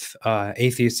fine with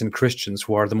atheists and Christians,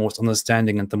 who are the most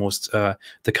understanding and the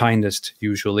kindest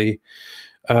usually.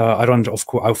 I don't, of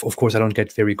course, I don't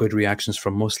get very good reactions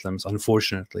from Muslims,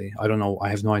 unfortunately. I don't know. I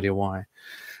have no idea why.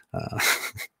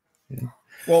 Yeah.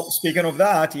 Well, speaking of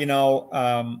that,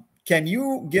 can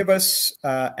you give us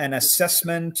an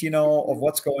assessment, of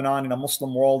what's going on in the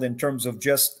Muslim world in terms of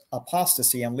just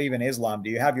apostasy and leaving Islam?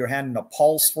 Do you have your hand in a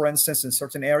pulse, for instance, in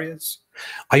certain areas?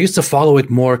 I used to follow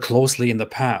it more closely in the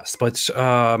past, but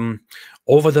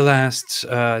over the last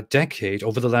decade,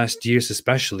 over the last years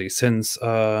especially, since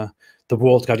the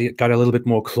world got a little bit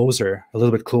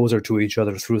closer to each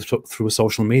other through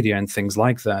social media and things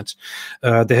like that,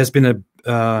 there has been a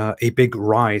big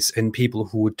rise in people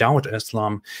who doubt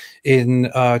Islam. In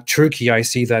Turkey, I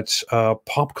see that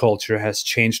pop culture has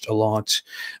changed a lot.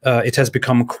 It has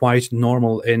become quite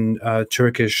normal in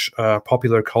Turkish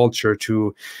popular culture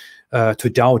to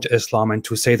doubt Islam and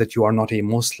to say that you are not a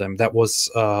Muslim. That was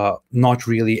not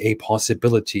really a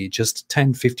possibility just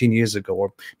 10, 15 years ago,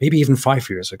 or maybe even 5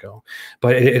 years ago.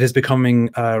 But it is becoming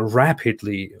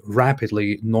rapidly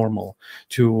normal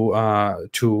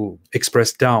to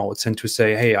express doubts and to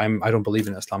say, hey, I don't believe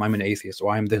in Islam. I'm an atheist,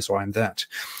 or I'm this, or I'm that.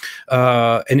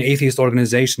 An atheist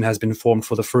organization has been formed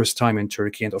for the first time in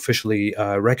Turkey and officially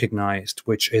recognized,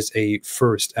 which is a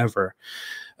first ever.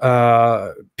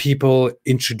 People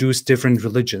introduce different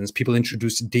religions, people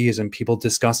introduce deism, people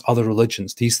discuss other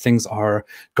religions. These things are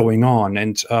going on,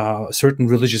 and certain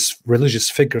religious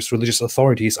figures, religious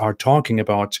authorities are talking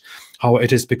about how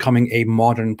it is becoming a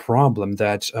modern problem,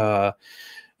 that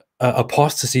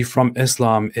apostasy from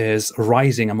Islam is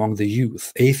rising among the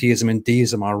youth. Atheism and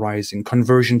deism are rising.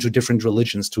 Conversion to different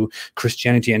religions, to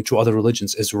Christianity and to other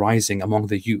religions, is rising among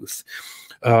the youth.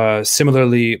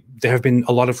 Similarly, there have been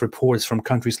a lot of reports from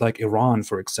countries like Iran,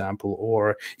 for example,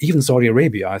 or even Saudi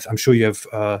Arabia. I'm sure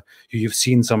you've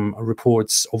seen some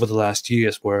reports over the last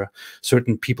years where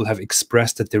certain people have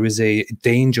expressed that there is a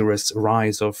dangerous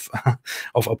rise of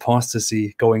of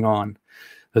apostasy going on.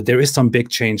 That there is some big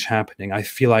change happening. I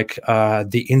feel like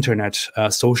the internet,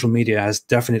 social media, has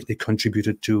definitely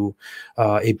contributed to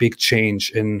a big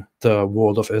change in the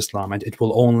world of Islam, and it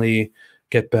will only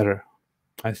get better,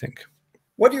 I think.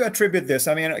 What do you attribute this?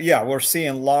 I mean, yeah, we're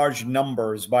seeing large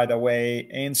numbers, by the way,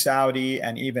 in Saudi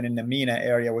and even in the MENA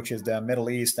area, which is the Middle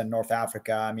East and North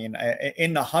Africa. I mean,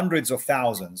 in the hundreds of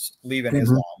thousands leaving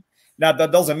Islam. Now,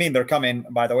 that doesn't mean they're coming,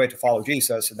 by the way, to follow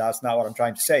Jesus. That's not what I'm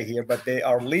trying to say here, but they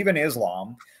are leaving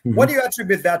Islam. What do you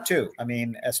attribute that to? I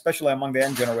mean, especially among the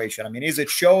young generation. I mean, is it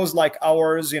shows like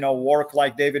ours, work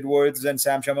like David Woods and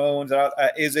Sam Shamoun's?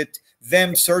 Is it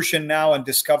them searching now and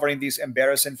discovering these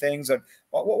embarrassing things? And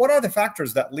what are the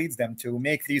factors that leads them to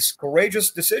make these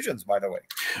courageous decisions, by the way?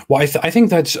 Well, I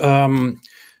think that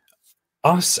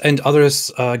us and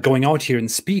others going out here and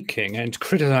speaking and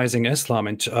criticizing Islam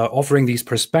and offering these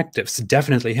perspectives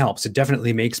definitely helps. It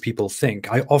definitely makes people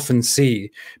think. I often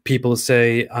see people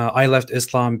say, I left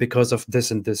Islam because of this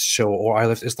and this show, or I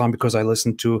left Islam because I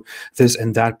listened to this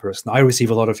and that person. I receive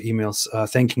a lot of emails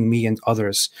thanking me and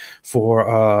others for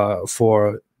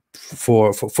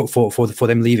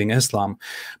them leaving Islam.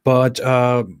 But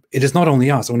it is not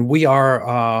only us. I mean, we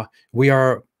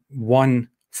are one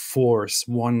force,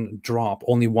 one drop,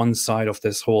 only one side of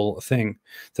this whole thing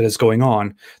that is going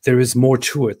on. There is more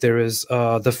to it. There is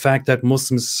the fact that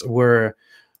Muslims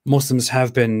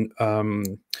have been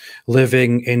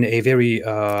living in a very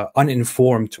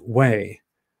uninformed way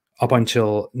up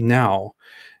until now.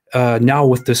 Now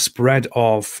with the spread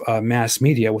of mass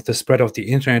media, with the spread of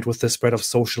the internet, with the spread of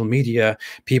social media,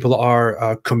 people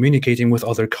are communicating with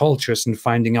other cultures and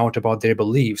finding out about their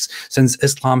beliefs. Since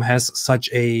Islam has such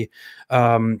an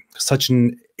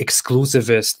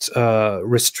exclusivist,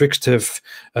 restrictive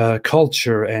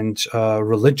culture and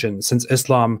religion, since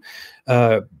Islam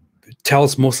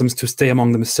tells Muslims to stay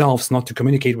among themselves, not to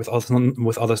communicate with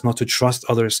others, not to trust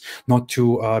others, not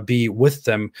to be with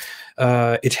them.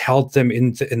 It held them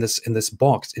in this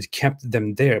box. It kept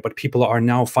them there. But people are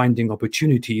now finding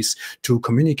opportunities to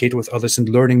communicate with others and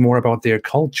learning more about their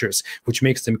cultures, which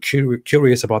makes them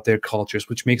curious about their cultures,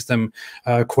 which makes them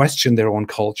question their own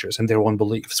cultures and their own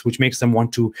beliefs, which makes them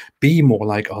want to be more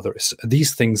like others.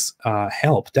 These things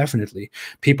help, definitely.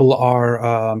 People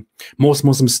are, most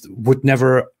Muslims would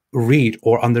never read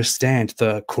or understand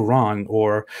the Quran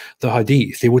or the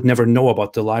Hadith. They would never know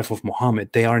about the life of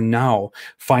Muhammad. They are now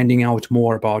finding out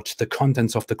more about the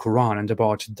contents of the Quran and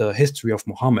about the history of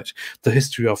Muhammad, the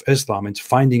history of Islam, and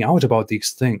finding out about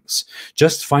these things.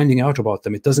 Just finding out about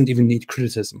them, it doesn't even need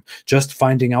criticism. Just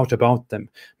finding out about them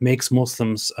makes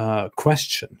Muslims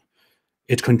question.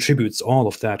 It contributes, all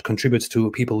of that contributes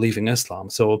to people leaving Islam.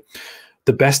 So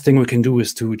the best thing we can do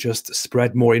is to just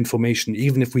spread more information,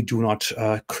 even if we do not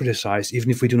criticize,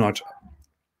 even if we do not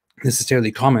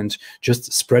necessarily comment.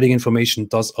 Just spreading information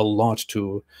does a lot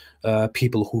to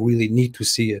people who really need to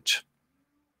see it,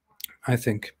 I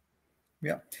think.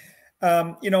 Yeah.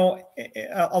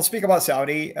 I'll speak about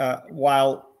Saudi.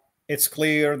 While it's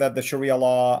clear that the Sharia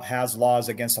law has laws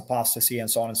against apostasy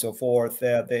and so on and so forth,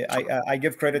 I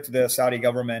give credit to the Saudi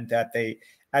government that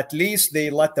at least they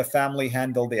let the family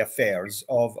handle the affairs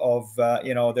of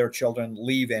their children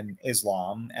leaving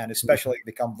Islam, and especially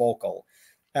become vocal.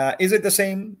 Is it the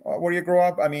same where you grew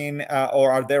up? I mean,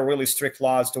 or are there really strict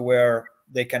laws to where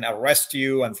they can arrest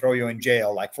you and throw you in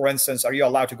jail? Like, for instance, are you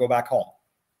allowed to go back home?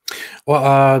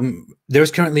 Well,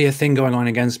 there's currently a thing going on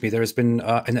against me. There's been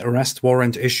an arrest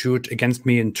warrant issued against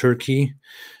me in Turkey.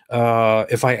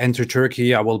 If I enter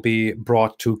Turkey, I will be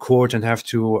brought to court and have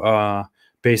to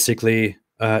basically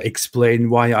explain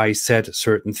why I said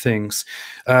certain things.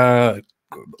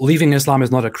 Leaving Islam is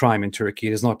not a crime in Turkey.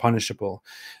 It is not punishable.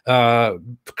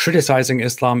 Criticizing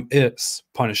Islam is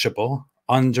punishable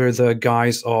under the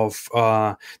guise of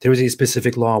there is a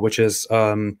specific law which is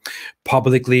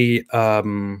publicly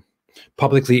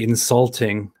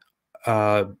insulting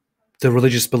the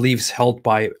religious beliefs held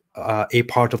by a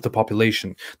part of the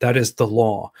population. That is the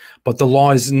law. But the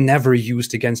law is never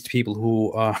used against people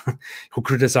who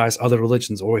criticize other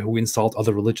religions or who insult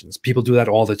other religions. People do that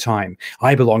all the time.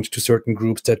 I belonged to certain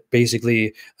groups that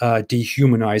basically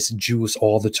dehumanize Jews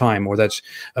all the time, or that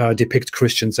depict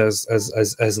Christians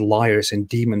as liars and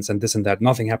demons and this and that.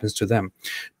 Nothing happens to them.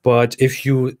 But if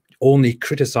you only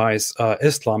criticize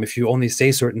Islam, if you only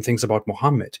say certain things about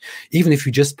Muhammad, even if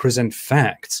you just present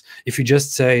facts, if you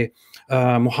just say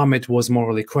Muhammad was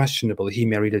morally questionable, he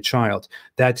married a child,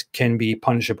 that can be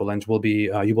punishable and will be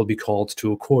you will be called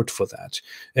to court for that.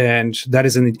 And that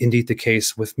is indeed the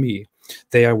case with me.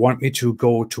 They want me to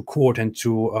go to court and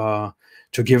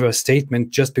to give a statement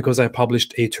just because I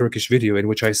published a Turkish video in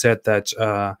which I said that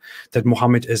that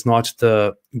Muhammad is not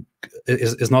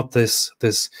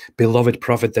this beloved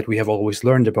prophet that we have always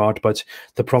learned about, but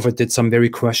the prophet did some very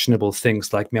questionable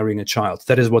things like marrying a child.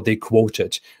 That is what they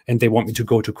quoted, and they want me to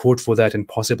go to court for that and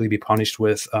possibly be punished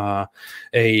with a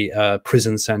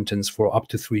prison sentence for up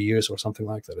to 3 years or something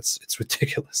like that. It's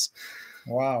ridiculous.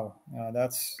 Wow,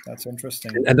 that's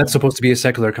interesting. And that's supposed to be a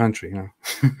secular country, you know?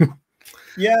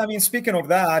 Yeah, I mean, speaking of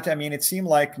that, I mean, it seemed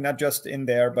like not just in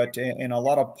there, but in a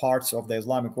lot of parts of the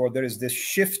Islamic world, there is this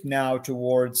shift now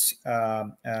towards,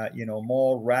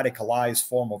 more radicalized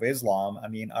form of Islam. I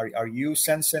mean, are you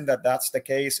sensing that that's the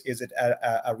case? Is it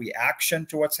a reaction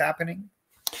to what's happening?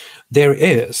 There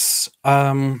is.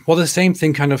 Well, the same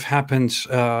thing kind of happened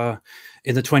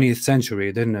in the 20th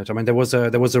century, didn't it? I mean, there was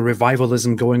a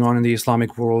revivalism going on in the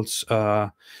Islamic world.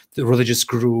 The religious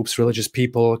groups, religious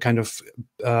people, kind of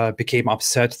became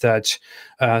upset that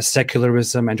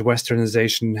secularism and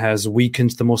Westernization has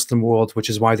weakened the Muslim world, which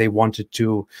is why they wanted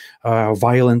to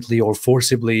violently or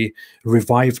forcibly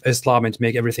revive Islam and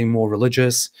make everything more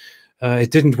religious.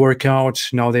 It didn't work out.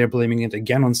 Now they're blaming it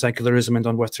again on secularism and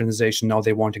on Westernization. Now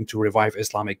they're wanting to revive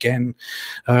Islam again.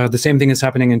 The same thing is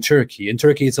happening in Turkey. In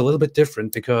Turkey, it's a little bit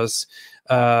different because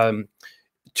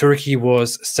Turkey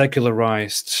was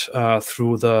secularized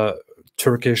through the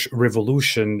Turkish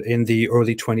Revolution in the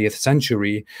early 20th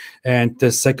century, and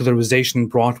the secularization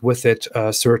brought with it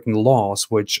certain laws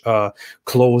which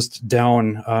closed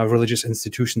down religious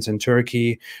institutions in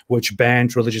Turkey, which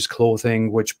banned religious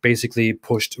clothing, which basically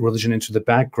pushed religion into the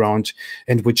background,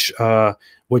 and which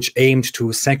aimed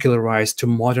to secularize, to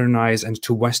modernize, and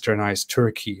to westernize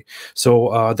Turkey.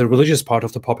 So the religious part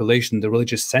of the population, the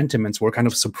religious sentiments, were kind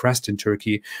of suppressed in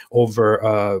Turkey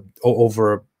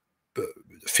over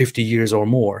 50 years or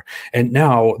more. And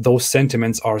now those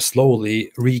sentiments are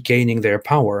slowly regaining their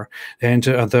power. And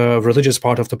the religious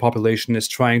part of the population is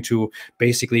trying to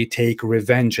basically take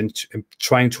revenge and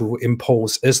trying to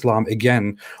impose Islam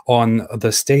again on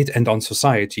the state and on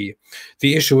society.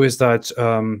 The issue is that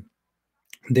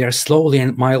they are slowly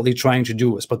and mildly trying to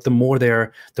do this, but the more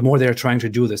they're trying to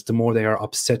do this, the more they are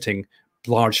upsetting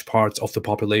large parts of the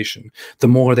population. The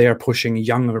more they are pushing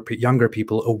younger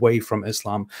people away from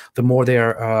Islam, the more they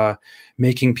are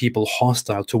making people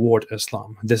hostile toward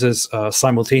Islam. This is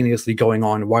simultaneously going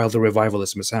on while the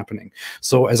revivalism is happening.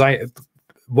 So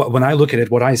when I look at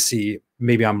it, what I see,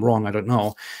 maybe I'm wrong, I don't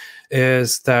know,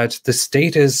 is that the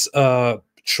state is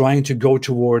trying to go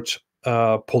toward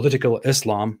political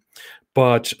Islam,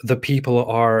 but the people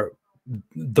are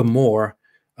the more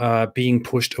being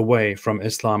pushed away from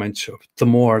Islam, and the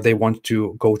more they want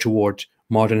to go toward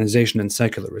modernization and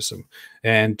secularism.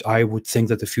 And I would think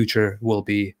that the future will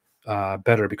be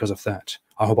better because of that.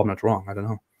 I hope I'm not wrong. I don't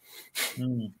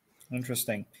know.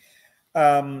 Interesting.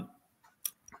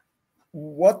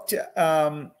 What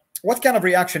kind of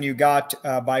reaction you got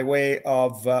by way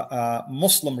of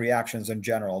Muslim reactions in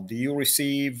general? Do you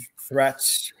receive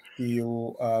threats? Do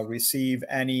you receive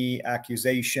any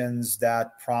accusations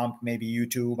that prompt maybe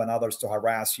YouTube and others to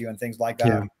harass you and things like that?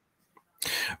 Yeah.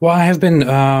 Well, I have been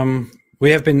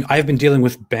I've been dealing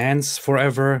with bans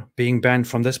forever, being banned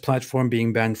from this platform,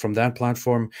 being banned from that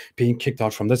platform, being kicked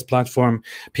out from this platform,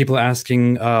 people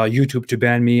asking YouTube to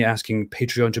ban me, asking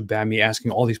Patreon to ban me,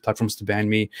 asking all these platforms to ban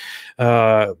me.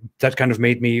 That kind of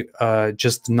made me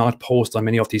just not post on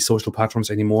many of these social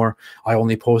platforms anymore. I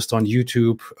only post on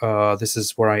YouTube. This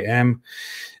is where I am.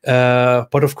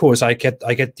 But of course, I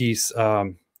get these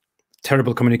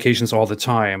terrible communications all the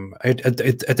time. At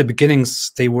the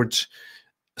beginnings, they would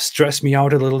stress me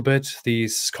out a little bit.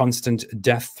 These constant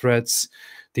death threats,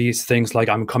 these things like,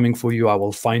 I'm coming for you, I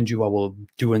will find you, I will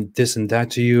do this and that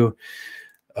to you.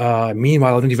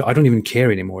 Meanwhile, I don't even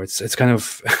care anymore. It's kind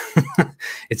of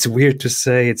it's weird to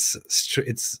say. It's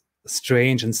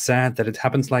strange and sad that it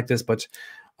happens like this, but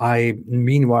I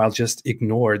meanwhile just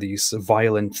ignore these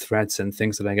violent threats and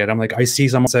things that I get. I'm like, I see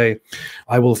someone say,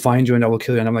 I will find you and I will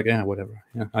kill you, and I'm like, yeah, whatever.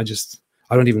 Yeah,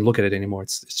 I don't even look at it anymore.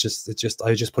 It's just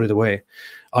I just put it away.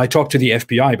 I talked to the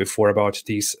FBI before about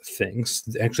these things.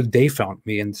 Actually, they found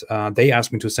me and they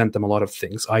asked me to send them a lot of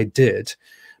things. I did,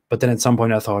 but then at some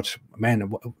point I thought,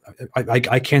 man,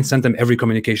 I can't send them every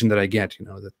communication that I get. You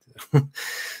know that.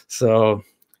 So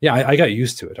yeah, I got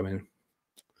used to it. I mean,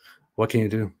 what can you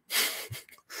do?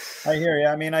 I hear you.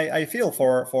 I mean, I feel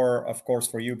of course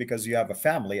for you, because you have a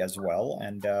family as well,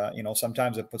 and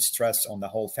sometimes it puts stress on the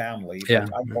whole family. Yeah.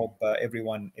 But I hope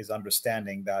everyone is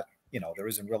understanding that there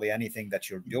isn't really anything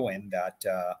that you're doing that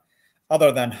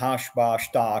other than hash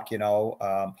bash talk.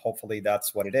 Hopefully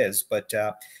that's what it is. But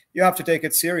you have to take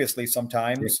it seriously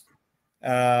sometimes.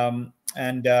 Yeah.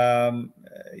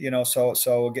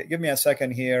 So give me a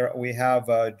second here. We have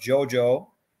Jojo.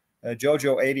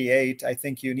 Jojo 88, I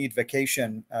think you need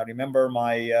vacation. Remember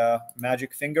my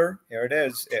magic finger? Here it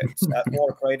is. It's at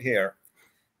work right here.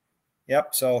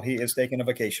 Yep. So he is taking a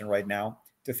vacation right now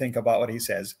to think about what he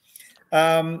says.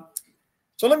 So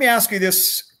let me ask you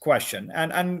this question,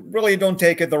 and really don't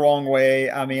take it the wrong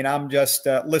way. I mean, I'm just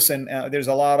listen. There's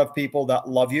a lot of people that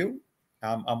love you,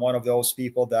 I'm one of those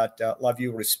people that love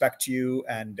you, respect you,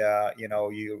 and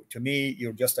to me,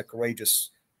 you're just a courageous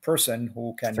person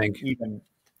who can Thank you. even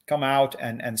come out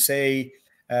and say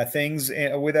things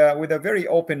with a very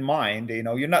open mind.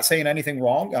 You're not saying anything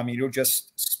wrong. I mean, you're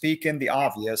just speaking the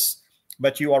obvious,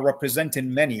 but you are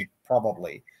representing many,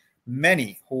 probably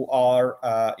many who are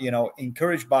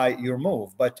encouraged by your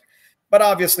move. But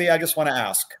obviously, I just want to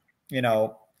ask,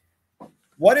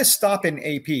 what is stopping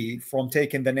AP from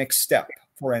taking the next step,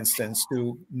 for instance,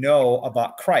 to know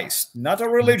about Christ? Not a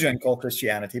religion called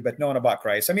Christianity, but knowing about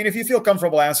Christ. I mean, if you feel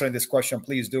comfortable answering this question,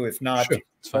 please do. If not, Sure,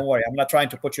 don't worry. I'm not trying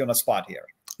to put you on a spot here.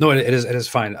 No, it is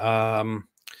fine.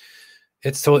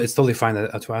 It's totally fine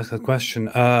to ask that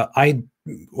question.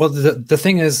 Well, the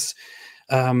thing is,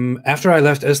 after I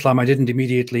left Islam, I didn't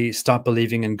immediately stop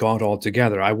believing in God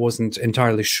altogether. I wasn't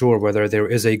entirely sure whether there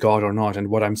is a God or not and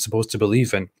what I'm supposed to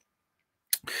believe in.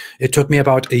 It took me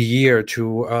about a year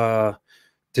to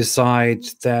decide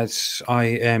that I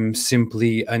am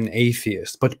simply an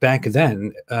atheist. But back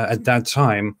then, at that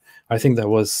time, I think that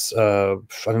was, I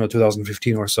don't know,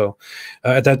 2015 or so.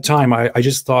 At that time, I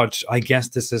just thought, I guess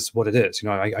this is what it is.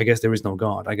 I guess there is no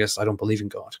God. I guess I don't believe in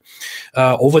God.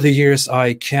 Over the years,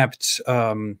 I kept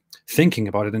thinking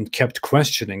about it and kept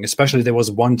questioning. Especially there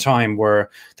was one time where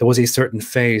there was a certain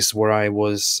phase where I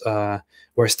was, where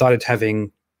I started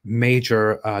having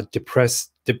major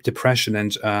depression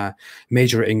and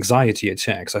major anxiety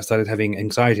attacks. I started having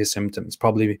anxiety symptoms,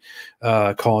 probably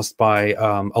caused by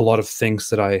a lot of things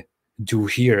that I do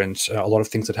here and a lot of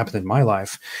things that happened in my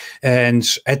life. And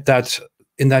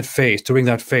in that phase, during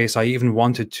that phase, I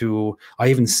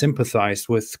even sympathized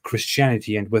with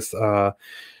Christianity and with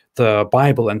the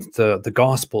Bible and the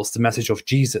Gospels, the message of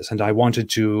Jesus. And I wanted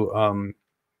to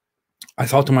I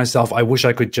thought to myself, I wish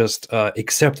I could just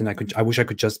accept, and I wish I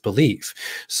could just believe.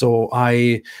 So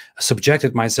I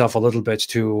subjected myself a little bit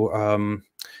to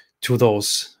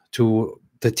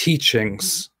the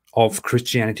teachings of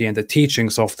Christianity and the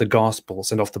teachings of the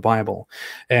Gospels and of the Bible,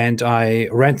 and I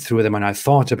read through them and I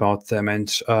thought about them. And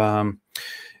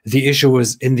the issue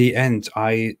was, in the end,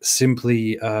 I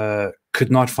simply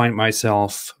could not find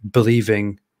myself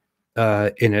believing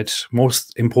in it.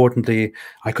 Most importantly,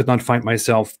 I could not find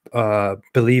myself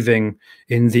believing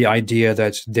in the idea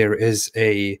that there is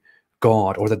a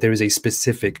God, or that there is a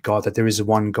specific God, that there is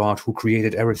one God who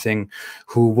created everything,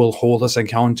 who will hold us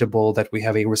accountable, that we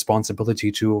have a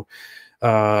responsibility to,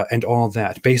 and all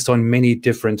that, based on many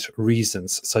different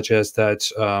reasons, such as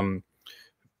that.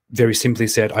 Very simply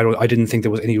said, I didn't think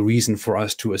there was any reason for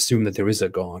us to assume that there is a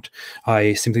God.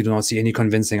 I simply do not see any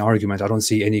convincing argument. I don't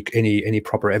see any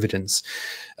proper evidence.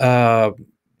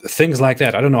 Things like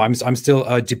that. I don't know. I'm still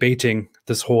debating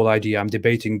this whole idea. I'm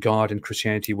debating God and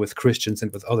Christianity with Christians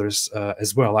and with others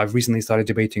as well. I've recently started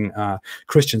debating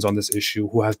Christians on this issue,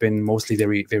 who have been mostly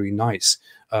very, very nice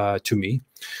to me.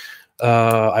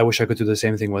 I wish I could do the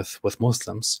same thing with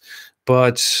Muslims.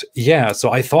 But yeah,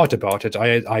 so I thought about it.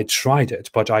 I tried it,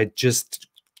 but I just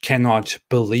cannot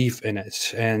believe in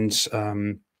it.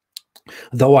 And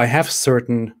though I have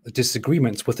certain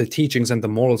disagreements with the teachings and the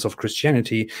morals of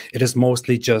Christianity, it is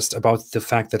mostly just about the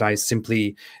fact that I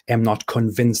simply am not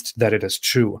convinced that it is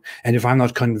true. And if I'm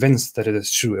not convinced that it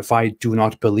is true, if I do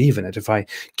not believe in it, if I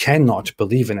cannot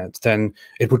believe in it, then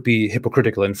it would be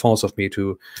hypocritical and false of me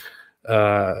to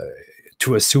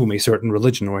assume a certain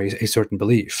religion or a certain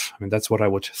belief. I mean, that's what I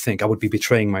would think. I would be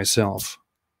betraying myself.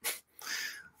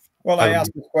 Well, I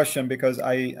asked this question because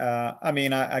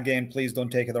again, please don't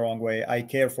take it the wrong way. I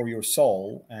care for your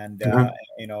soul, and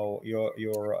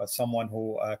you're someone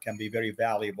who can be very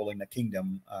valuable in the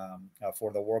kingdom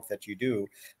for the work that you do.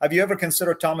 Have you ever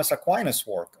considered Thomas Aquinas'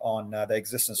 work on the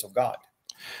existence of God?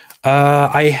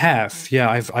 I have,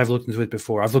 yeah. I've looked into it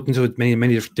before. I've looked into it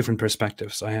many different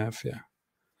perspectives. I have, yeah.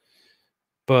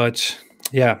 But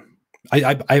yeah,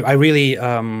 I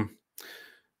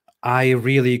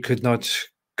really could not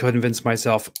convince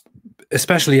myself,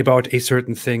 especially about a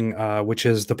certain thing, which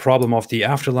is the problem of the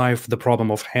afterlife, the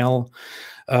problem of hell.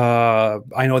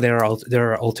 I know there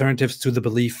are alternatives to the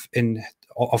belief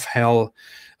of hell,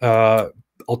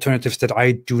 alternatives that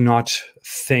I do not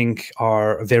think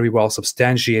are very well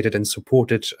substantiated and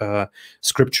supported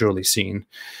scripturally seen.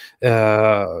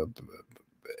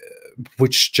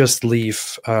 Which just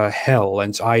leave hell,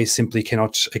 and I simply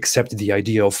cannot accept the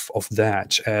idea of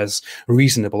that as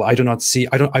reasonable. I don't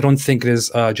think it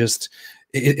is just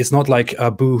it's not like a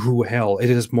boo-hoo hell. It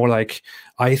is more like,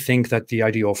 I think that the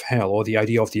idea of hell, or the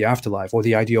idea of the afterlife, or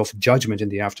the idea of judgment in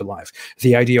the afterlife,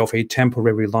 the idea of a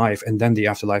temporary life and then the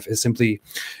afterlife, is simply,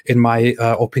 in my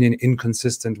opinion,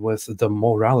 inconsistent with the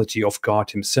morality of God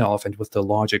himself and with the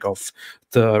logic of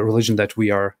the religion that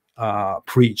we are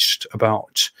preached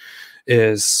about,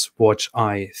 is what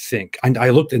I think. And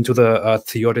I looked into the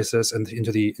theodicies and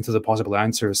into the possible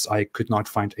answers. I could not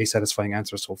find a satisfying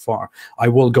answer so far. I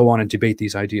will go on and debate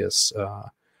these ideas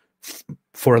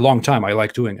for a long time. I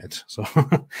like doing it. So,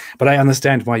 but I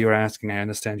understand why you're asking. I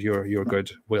understand your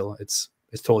good will. It's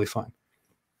totally fine.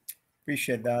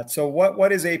 Appreciate that. So,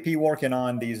 what is AP working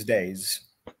on these days?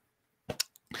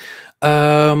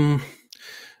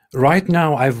 Right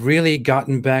now, I've really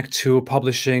gotten back to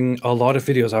publishing a lot of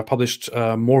videos. I've published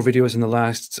more videos in the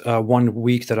last 1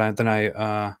 week than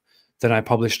I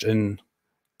published in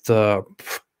the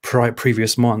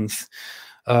previous month.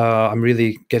 I'm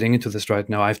really getting into this right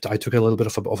now. I took a little bit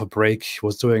of a break.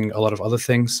 Was doing a lot of other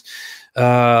things.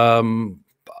 I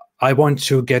want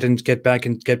to get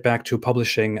back to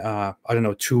publishing. I don't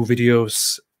know, 2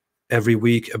 videos every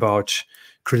week about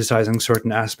criticizing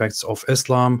certain aspects of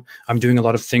Islam. I'm doing a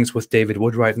lot of things with David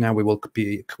Wood right now. We will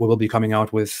be coming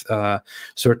out with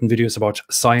certain videos about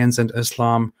science and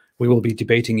Islam. We will be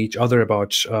debating each other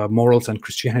about morals and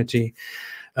Christianity.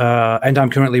 And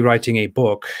I'm currently writing a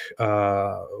book,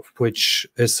 which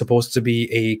is supposed to be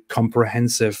a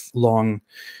comprehensive, long,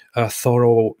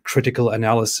 thorough critical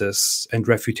analysis and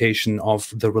refutation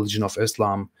of the religion of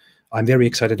Islam. I'm very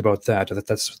excited about that.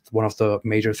 That's one of the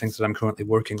major things that I'm currently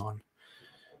working on.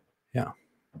 Yeah,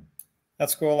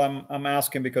 that's cool. I'm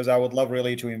asking because I would love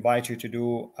really to invite you to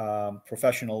do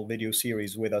professional video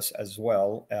series with us as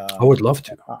well. I would love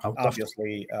to.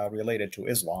 Obviously related to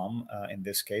Islam in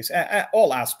this case,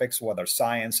 all aspects, whether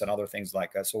science and other things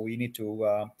like that. So we need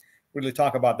to really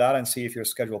talk about that and see if your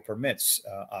schedule permits.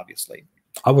 Obviously,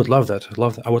 I would love that.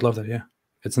 I would love that. Yeah,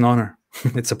 it's an honor.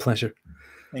 It's a pleasure.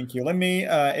 Thank you. Let me,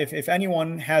 if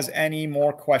anyone has any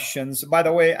more questions, by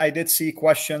the way, I did see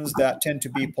questions that tend to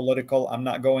be political. I'm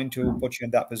not going to put you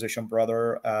in that position,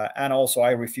 brother. And also,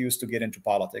 I refuse to get into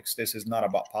politics. This is not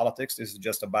about politics. This is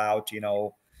just about,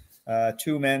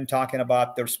 2 men talking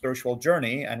about their spiritual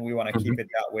journey, and we want to keep it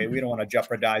that way. We don't want to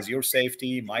jeopardize your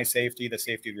safety, my safety, the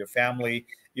safety of your family.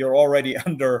 You're already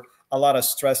under a lot of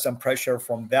stress and pressure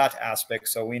from that aspect,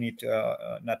 so we need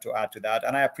to not to add to that.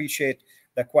 And I appreciate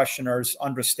the questioner's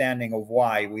understanding of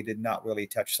why we did not really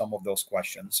touch some of those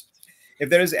questions. If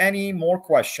there is any more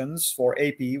questions for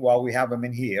AP while we have him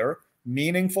in here,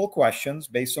 meaningful questions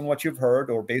based on what you've heard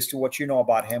or based on what you know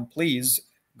about him, please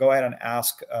go ahead and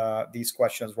ask these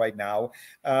questions right now.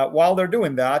 While they're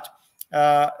doing that,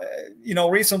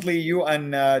 recently you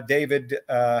and David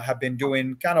have been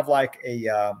doing kind of like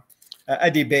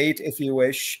a debate, if you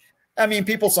wish. I mean,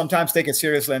 people sometimes take it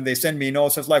seriously and they send me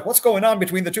notes. It's like, what's going on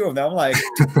between the two of them? I'm like,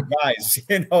 guys,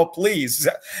 please,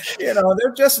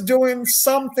 they're just doing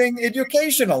something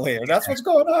educational here. That's what's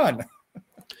going on.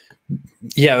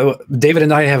 Yeah, David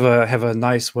and I have a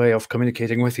nice way of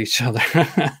communicating with each other.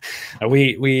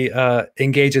 we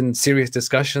engage in serious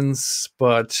discussions,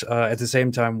 but at the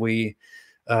same time we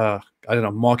I don't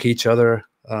know, mock each other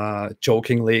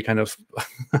jokingly, kind of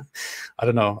I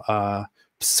don't know,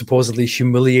 supposedly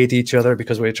humiliate each other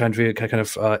because we're trying to kind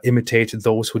of imitate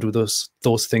those who do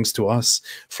those things to us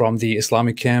from the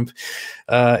Islamic camp.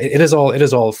 It is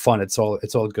all fun. It's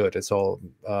all good. It's all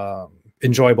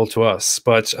enjoyable to us.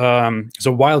 But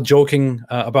so while joking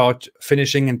about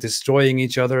finishing and destroying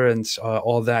each other and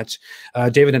all that,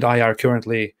 David and I are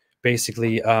currently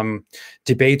basically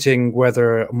debating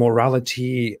whether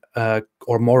morality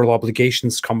or moral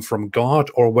obligations come from God,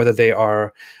 or whether they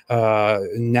are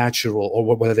natural,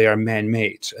 or whether they are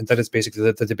man-made. And that is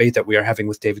basically the debate that we are having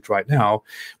with David right now.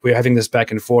 We're having this back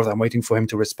and forth. I'm waiting for him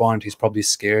to respond. He's probably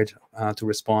scared to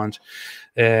respond.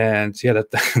 And yeah,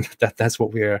 that's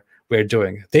what we're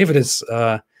doing. David is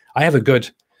I have a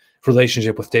good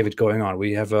relationship with David going on.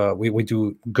 We have we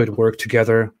do good work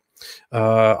together.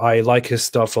 I like his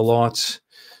stuff a lot,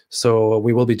 so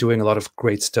we will be doing a lot of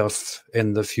great stuff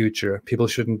in the future. People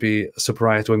shouldn't be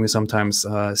surprised when we sometimes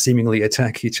seemingly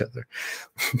attack each other.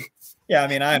 Yeah, I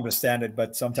mean, I understand it,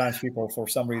 but sometimes people, for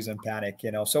some reason, panic,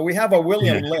 So we have a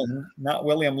William Lynn, not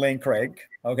William Lane Craig,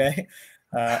 okay?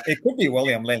 It could be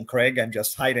William Lane Craig and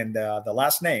just hiding the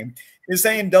last name. Is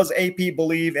saying, does AP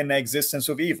believe in the existence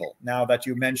of evil? Now that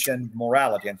you mentioned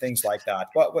morality and things like that,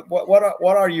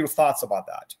 what are your thoughts about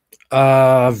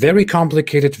that? Very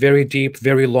complicated, very deep,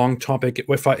 very long topic.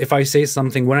 If I say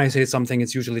something, when I say something,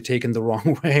 it's usually taken the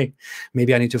wrong way.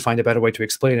 Maybe I need to find a better way to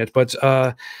explain it. But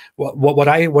what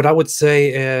I would say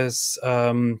is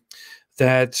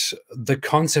that the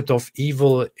concept of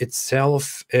evil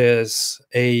itself is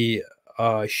a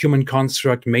human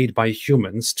construct made by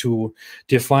humans to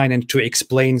define and to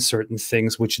explain certain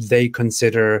things which they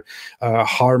consider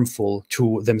harmful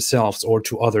to themselves or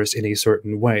to others in a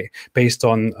certain way, based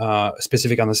on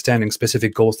specific understanding,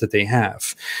 specific goals that they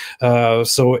have.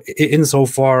 So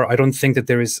insofar, I don't think that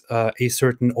there is a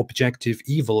certain objective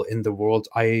evil in the world.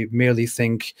 I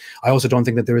also don't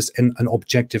think that there is an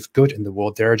objective good in the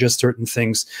world. There are just certain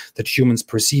things that humans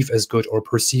perceive as good or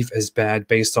perceive as bad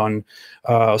based on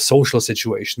social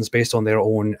situations, based on their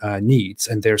own needs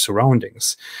and their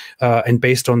surroundings. And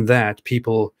based on that,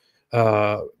 people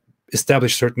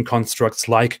establish certain constructs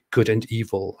like good and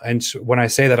evil. And when I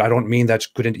say that, I don't mean that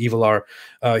good and evil are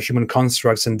human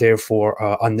constructs and therefore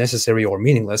unnecessary or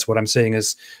meaningless. What I'm saying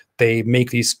is they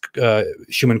make these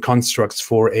human constructs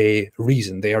for a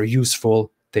reason. They are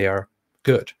useful, they are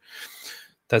good.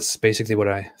 That's basically what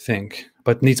I think,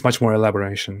 but needs much more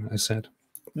elaboration, I said.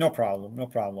 No problem, no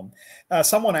problem.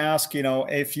 Someone asked,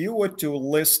 if you were to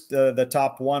list the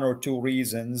top one or two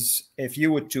reasons, if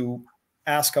you were to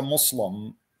ask a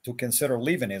Muslim to consider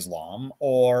leaving Islam,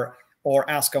 or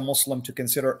ask a Muslim to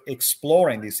consider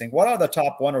exploring these things, what are the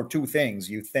top one or two things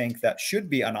you think that should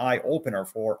be an eye-opener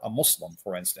for a Muslim,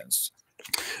 for instance?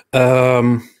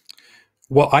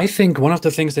 Well, I think one of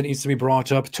the things that needs to be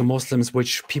brought up to Muslims,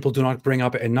 which people do not bring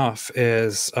up enough,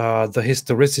 is the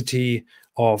historicity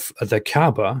of the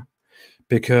Kaaba,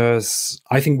 because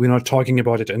I think we're not talking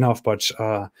about it enough, but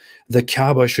the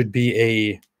Kaaba should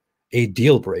be a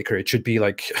deal breaker. It should be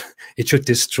like, it should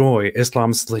destroy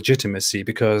Islam's legitimacy,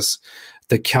 because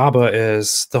the Kaaba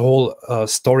is the whole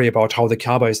story about how the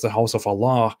Kaaba is the house of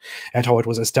Allah and how it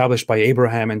was established by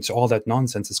Abraham, and all that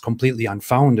nonsense is completely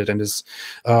unfounded and is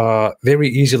very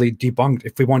easily debunked.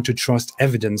 If we want to trust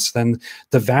evidence, then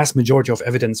the vast majority of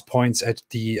evidence points at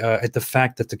the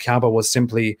fact that the Kaaba was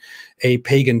simply a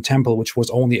pagan temple which was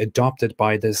only adopted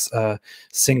by this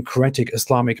syncretic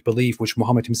Islamic belief which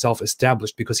Muhammad himself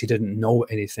established because he didn't know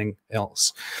anything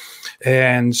else.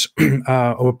 And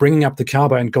bringing up the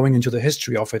Kaaba and going into the history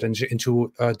of it and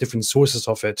into different sources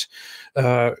of it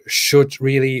should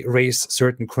really raise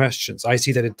certain questions. I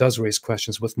see that it does raise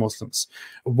questions with Muslims.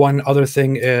 One other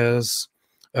thing is,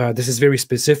 this is very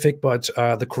specific, but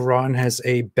the Quran has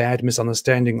a bad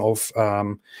misunderstanding of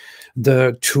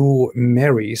the two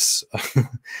Marys,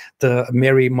 the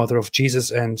Mary, mother of Jesus,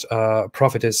 and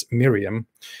prophetess Miriam.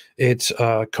 It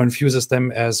confuses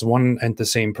them as one and the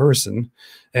same person,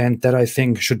 and that I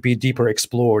think should be deeper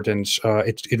explored. And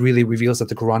it really reveals that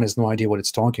the Quran has no idea what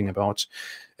it's talking about.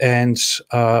 And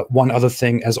one other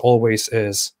thing, as always,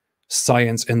 is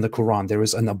science in the Quran. There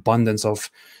is an abundance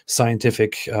of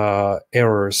scientific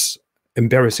errors,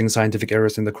 embarrassing scientific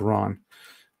errors in the Quran.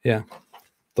 Yeah,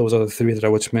 those are the three that I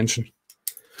would mention.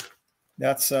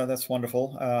 That's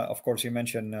wonderful. Of course, you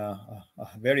mentioned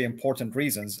very important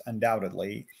reasons,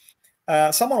 undoubtedly.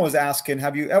 Someone was asking,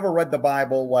 have you ever read the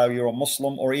Bible while you're a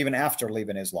Muslim or even after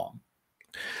leaving Islam?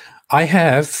 I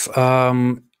have.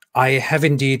 I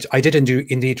did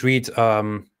indeed read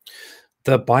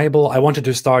the Bible. I wanted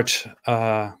to start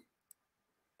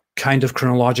kind of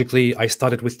chronologically. I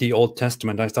started with the Old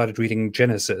Testament. I started reading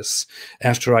Genesis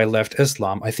after I left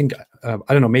Islam. I think, I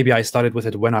don't know, maybe I started with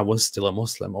it when I was still a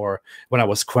Muslim or when I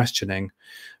was questioning.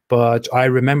 But I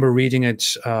remember reading it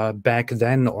back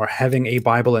then, or having a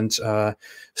Bible and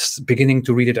beginning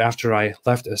to read it after I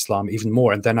left Islam even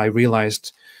more. And then I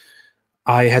realized,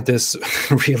 I had this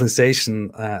realization,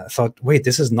 thought, wait,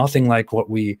 this is nothing like what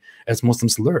we as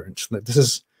Muslims learned.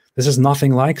 This is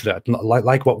nothing like that,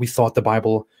 like what we thought the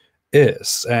Bible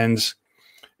is. And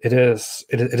it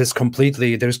is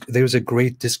completely, there's a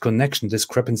great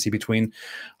discrepancy between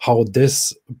how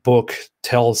this book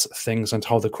tells things and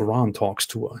how the Quran talks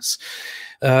to us.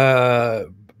 I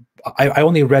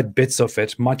only read bits of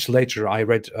it. Much later, I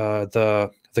read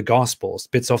the Gospels,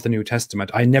 bits of the New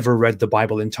Testament. I never read the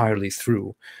Bible entirely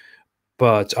through,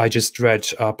 but I just read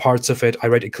parts of it. I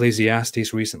read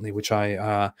Ecclesiastes recently, which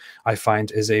I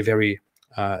find is a very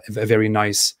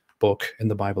nice book in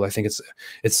the Bible. I think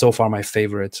it's so far my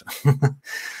favorite.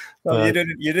 So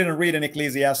you didn't read in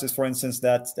Ecclesiastes, for instance,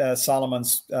 that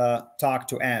Solomon's talked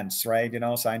to ants, right?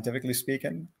 Scientifically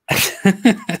speaking.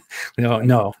 No.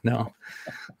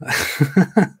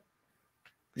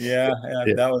 Yeah,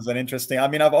 Yeah. that was an interesting. I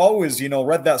mean, I've always,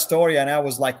 read that story, and I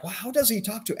was like, wow, how does he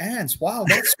talk to ants? Wow,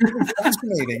 that's really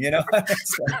fascinating.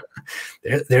 It's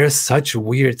like, There are such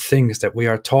weird things that we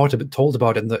are told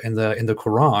about in the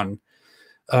Quran,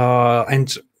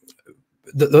 and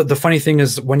the funny thing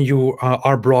is, when you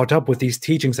are brought up with these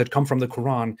teachings that come from the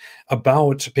Quran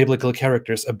about biblical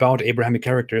characters, about Abrahamic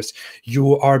characters,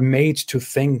 you are made to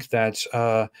think that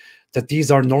that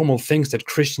these are normal things that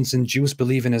Christians and Jews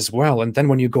believe in as well. And then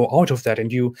when you go out of that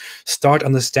and you start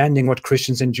understanding what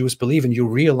Christians and Jews believe in, you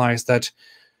realize that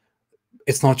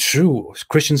it's not true.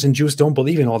 Christians and Jews don't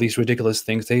believe in all these ridiculous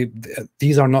things.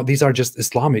 These are just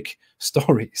Islamic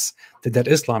stories that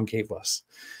Islam gave us.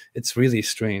 It's really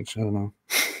strange. I don't know.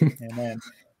 Amen.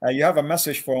 You have a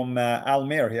message from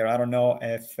Almir here. I don't know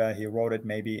if he wrote it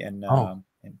maybe in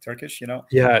Turkish,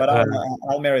 Yeah. But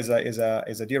Almir is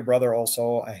a dear brother.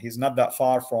 Also, he's not that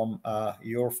far from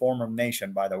your former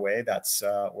nation, by the way. That's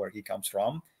where he comes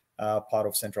from, part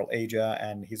of Central Asia,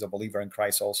 and he's a believer in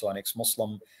Christ, also an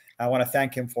ex-Muslim. I want to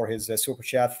thank him for his super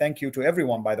chat. Thank you to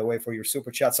everyone, by the way, for your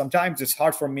super chat. Sometimes it's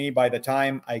hard for me. By the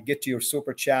time I get to your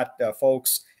super chat,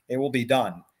 folks, it will be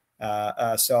done.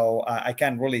 So I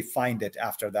can't really find it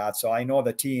after that. So I know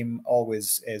the team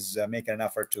always is making an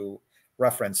effort to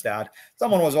reference that.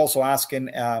 Someone was also asking,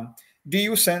 do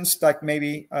you sense like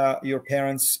maybe your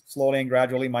parents slowly and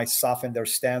gradually might soften their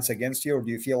stance against you? Or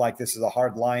do you feel like this is a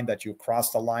hard line that you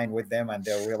crossed the line with them and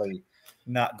they're really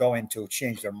not going to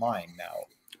change their mind now?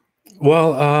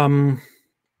 Well,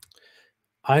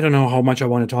 I don't know how much I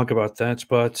want to talk about that,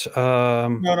 but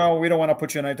No, we don't want to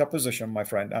put you in a tough position, my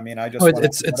friend. I mean, I just no,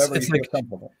 want to whatever you feel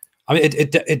comfortable. I mean,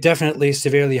 it definitely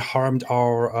severely harmed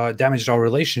damaged our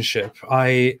relationship.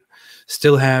 I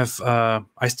still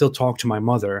talk to my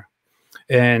mother,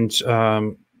 and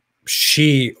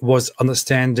she was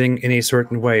understanding in a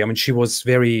certain way. I mean, she was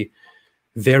very,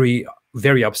 very,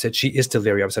 very upset. She is still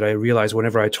very upset. I realize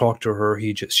whenever I talk to her,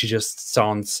 she just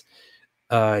sounds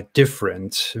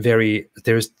different.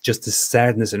 There's just this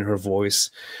sadness in her voice.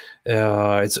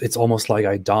 It's almost like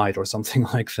I died or something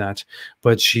like that.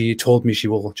 But she told me she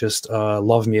will just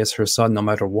love me as her son no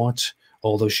matter what,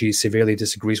 although she severely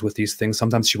disagrees with these things.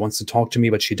 Sometimes she wants to talk to me,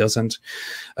 but she doesn't.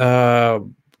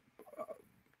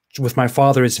 With my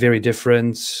father, it's very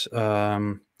different.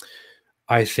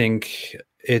 I think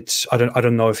I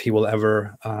don't know if he will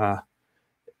ever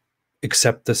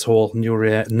accept this whole new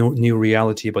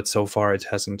reality, but so far it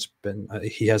hasn't been.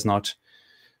 He has not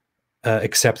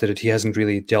accepted it. He hasn't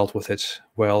really dealt with it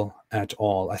well at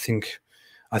all. I think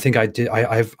I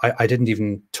didn't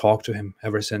even talk to him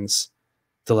ever since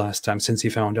the last time, since he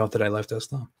found out that I left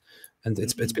Islam, and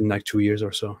it's been like 2 years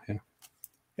or so. Yeah.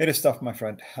 It is tough, my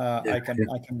friend. I can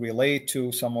yeah. relate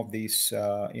to some of these.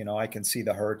 I can see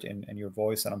the hurt in your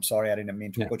voice, and I'm sorry I didn't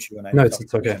mean to put you in a No, tough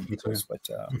it's okay. position.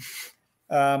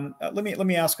 But let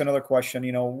me ask another question.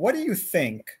 What do you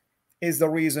think is the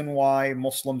reason why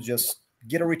Muslims just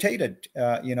get irritated?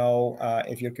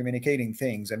 If you're communicating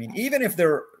things, I mean, even if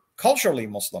they're culturally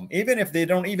Muslim, even if they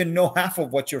don't even know half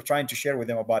of what you're trying to share with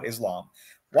them about Islam,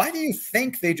 why do you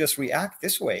think they just react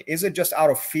this way? Is it just out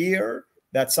of fear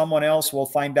that someone else will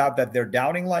find out that they're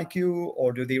doubting like you,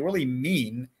 or do they really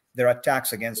mean their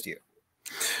attacks against you?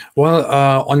 Well,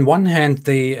 on one hand,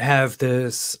 they have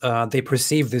this. They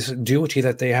perceive this duty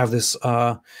that they have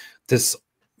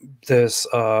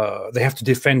they have to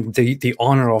defend the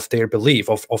honor of their belief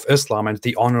of Islam and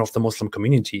the honor of the Muslim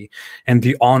community and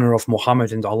the honor of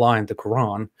Muhammad and Allah and the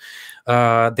Quran.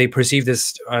 They perceive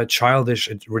this childish,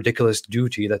 ridiculous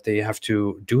duty that they have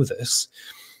to do this.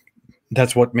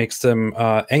 That's what makes them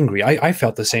angry. I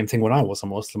felt the same thing when I was a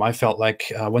Muslim. I felt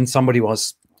like when somebody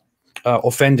was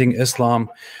offending Islam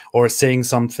or saying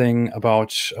something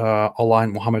about Allah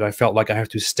and Muhammad, I felt like I have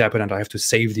to step in and I have to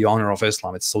save the honor of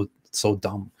Islam. It's so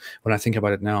dumb when I think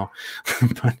about it now.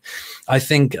 But I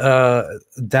think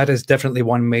that is definitely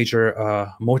one major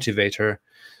motivator.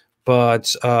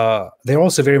 But they're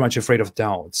also very much afraid of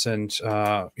doubts. And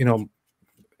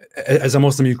as a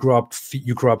Muslim, you grew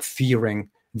up fearing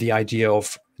the idea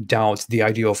of doubts, the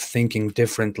idea of thinking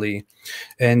differently.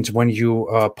 And when you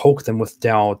poke them with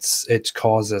doubts, it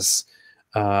causes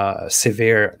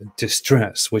severe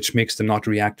distress, which makes them not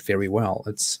react very well.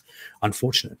 It's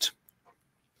unfortunate.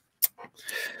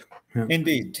 Yeah.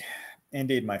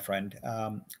 Indeed, my friend.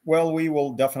 Well, we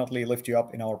will definitely lift you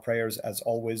up in our prayers as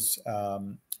always.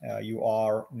 you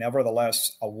are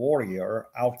nevertheless a warrior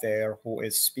out there who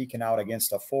is speaking out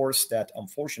against a force that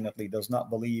unfortunately does not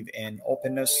believe in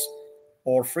openness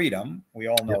or freedom. We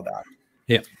all know that.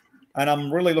 Yeah. And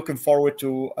I'm really looking forward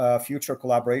to future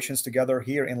collaborations together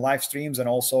here in live streams, and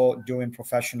also doing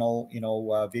professional,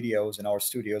 videos in our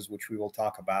studios, which we will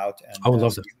talk about, and I would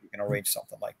love see that. if we can arrange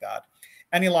something like that.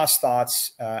 Any last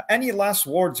thoughts? Any last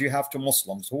words you have to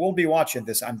Muslims who will be watching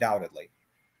this undoubtedly?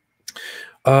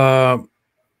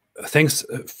 Thanks,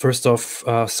 first off,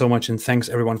 so much, and thanks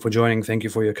everyone for joining. Thank you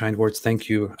for your kind words. Thank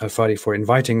you, Fadi, for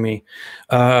inviting me.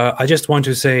 I just want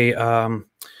to say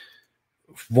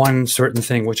one certain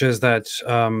thing, which is that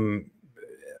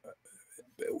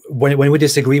when we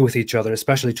disagree with each other,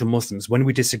 especially to Muslims, when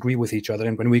we disagree with each other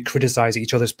and when we criticize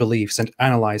each other's beliefs and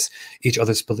analyze each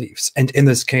other's beliefs, and in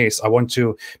this case, I want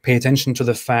to pay attention to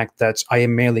the fact that I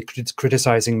am merely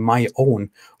criticizing my own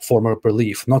former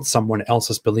belief, not someone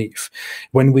else's belief.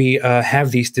 When we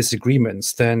have these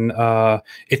disagreements, then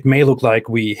it may look like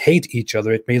we hate each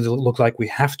other. It may look like we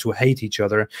have to hate each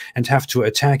other and have to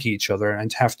attack each other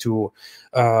and have to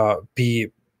be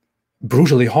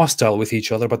brutally hostile with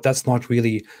each other, but that's not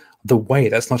really the way.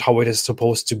 That's not how it is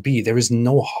supposed to be. There is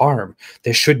no harm.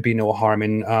 There should be no harm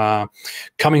in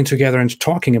coming together and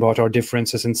talking about our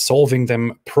differences and solving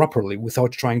them properly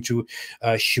without trying to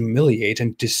humiliate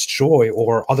and destroy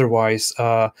or otherwise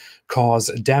cause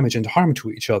damage and harm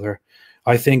to each other.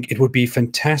 I think it would be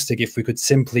fantastic if we could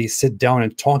simply sit down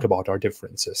and talk about our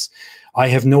differences. I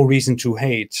have no reason to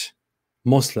hate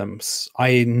Muslims.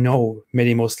 I know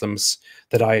many Muslims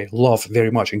that I love very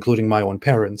much, including my own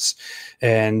parents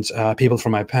and people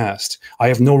from my past. I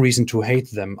have no reason to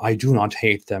hate them. I do not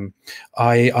hate them.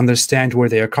 I understand where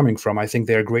they are coming from. I think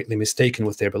they are greatly mistaken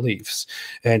with their beliefs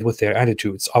and with their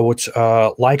attitudes. I would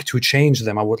like to change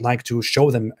them. I would like to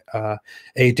show them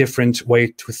a different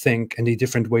way to think and a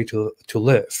different way to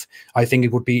live. I think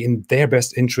it would be in their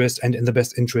best interest and in the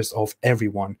best interest of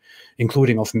everyone,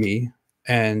 including of me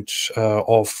and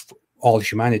of all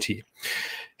humanity.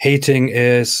 Hating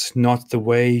is not the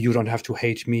way. You don't have to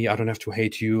hate me. I don't have to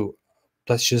hate you.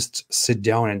 Let's just sit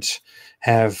down and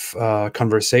have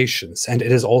conversations. And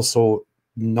it is also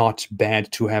not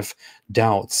bad to have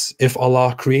doubts. If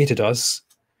Allah created us,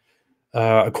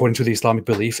 according to the Islamic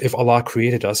belief, if Allah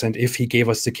created us and if he gave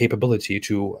us the capability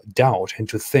to doubt and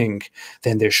to think,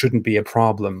 then there shouldn't be a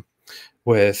problem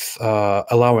with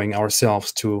allowing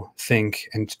ourselves to think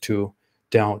and to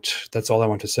doubt. That's all I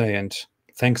want to say. And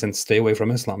thanks, and stay away from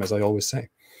Islam, as I always say.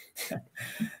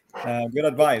 Good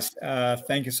advice.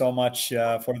 Thank you so much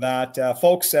for that.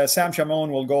 Folks, Sam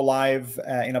Shamoun will go live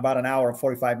in about an hour and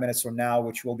 45 minutes from now,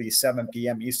 which will be 7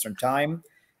 p.m. Eastern time.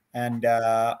 And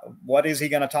what is he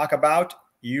going to talk about?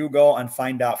 You go and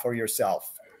find out for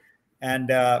yourself.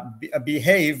 And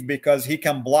behave, because he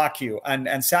can block you.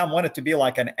 And Sam wanted to be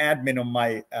like an admin on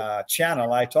my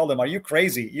channel. I told him, "Are you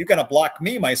crazy? You're gonna block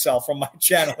me myself from my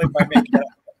channel if I make it."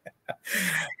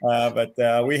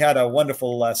 But we had a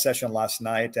wonderful session last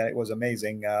night. It was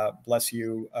amazing. Bless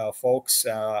you, folks,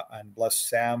 and bless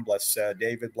Sam, bless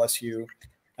David, bless you.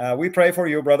 We pray for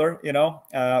you, brother.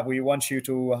 We want you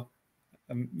to,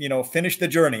 finish the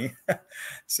journey.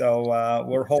 So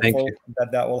we're hopeful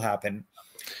that will happen.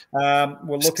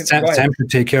 We're looking. Sam should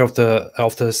take care of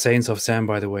the saints of Sam.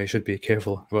 By the way, should be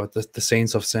careful about the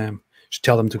saints of Sam. Should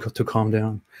tell them to calm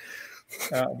down.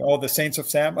 The saints of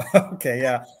Sam. Okay,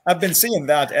 yeah, I've been seeing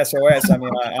that SOS. I mean,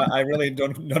 I really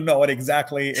don't know what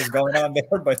exactly is going on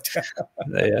there, but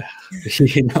yeah,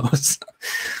 he knows.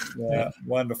 Yeah,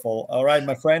 wonderful. All right,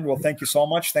 my friend. Well, thank you so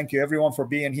much. Thank you, everyone, for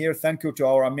being here. Thank you to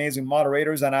our amazing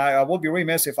moderators, and I will be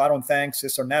remiss if I don't thank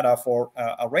Sister Netta for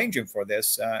arranging for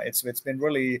this. It's been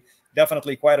really,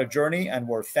 definitely quite a journey, and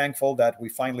we're thankful that we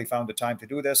finally found the time to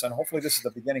do this. And hopefully, this is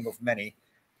the beginning of many.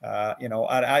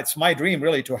 It's my dream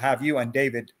really to have you and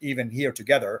David even here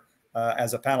together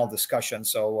as a panel discussion.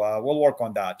 So we'll work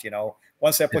on that.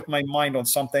 Once I put my mind on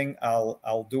something,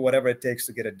 I'll do whatever it takes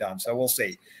to get it done. So we'll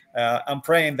see. I'm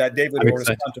praying that David will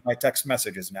respond to my text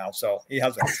messages now. So he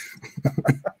hasn't.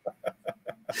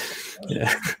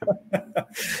 Yeah,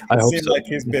 I hope seems so. like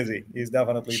he's busy. He's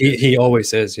definitely busy. He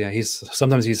always is. Yeah,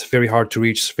 sometimes he's very hard to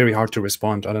reach, very hard to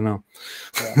respond. I don't know.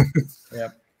 Yeah.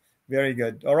 Very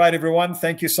good. All right, everyone.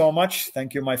 Thank you so much.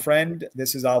 Thank you, my friend.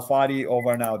 This is Al Fadi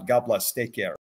over and out. God bless. Take care.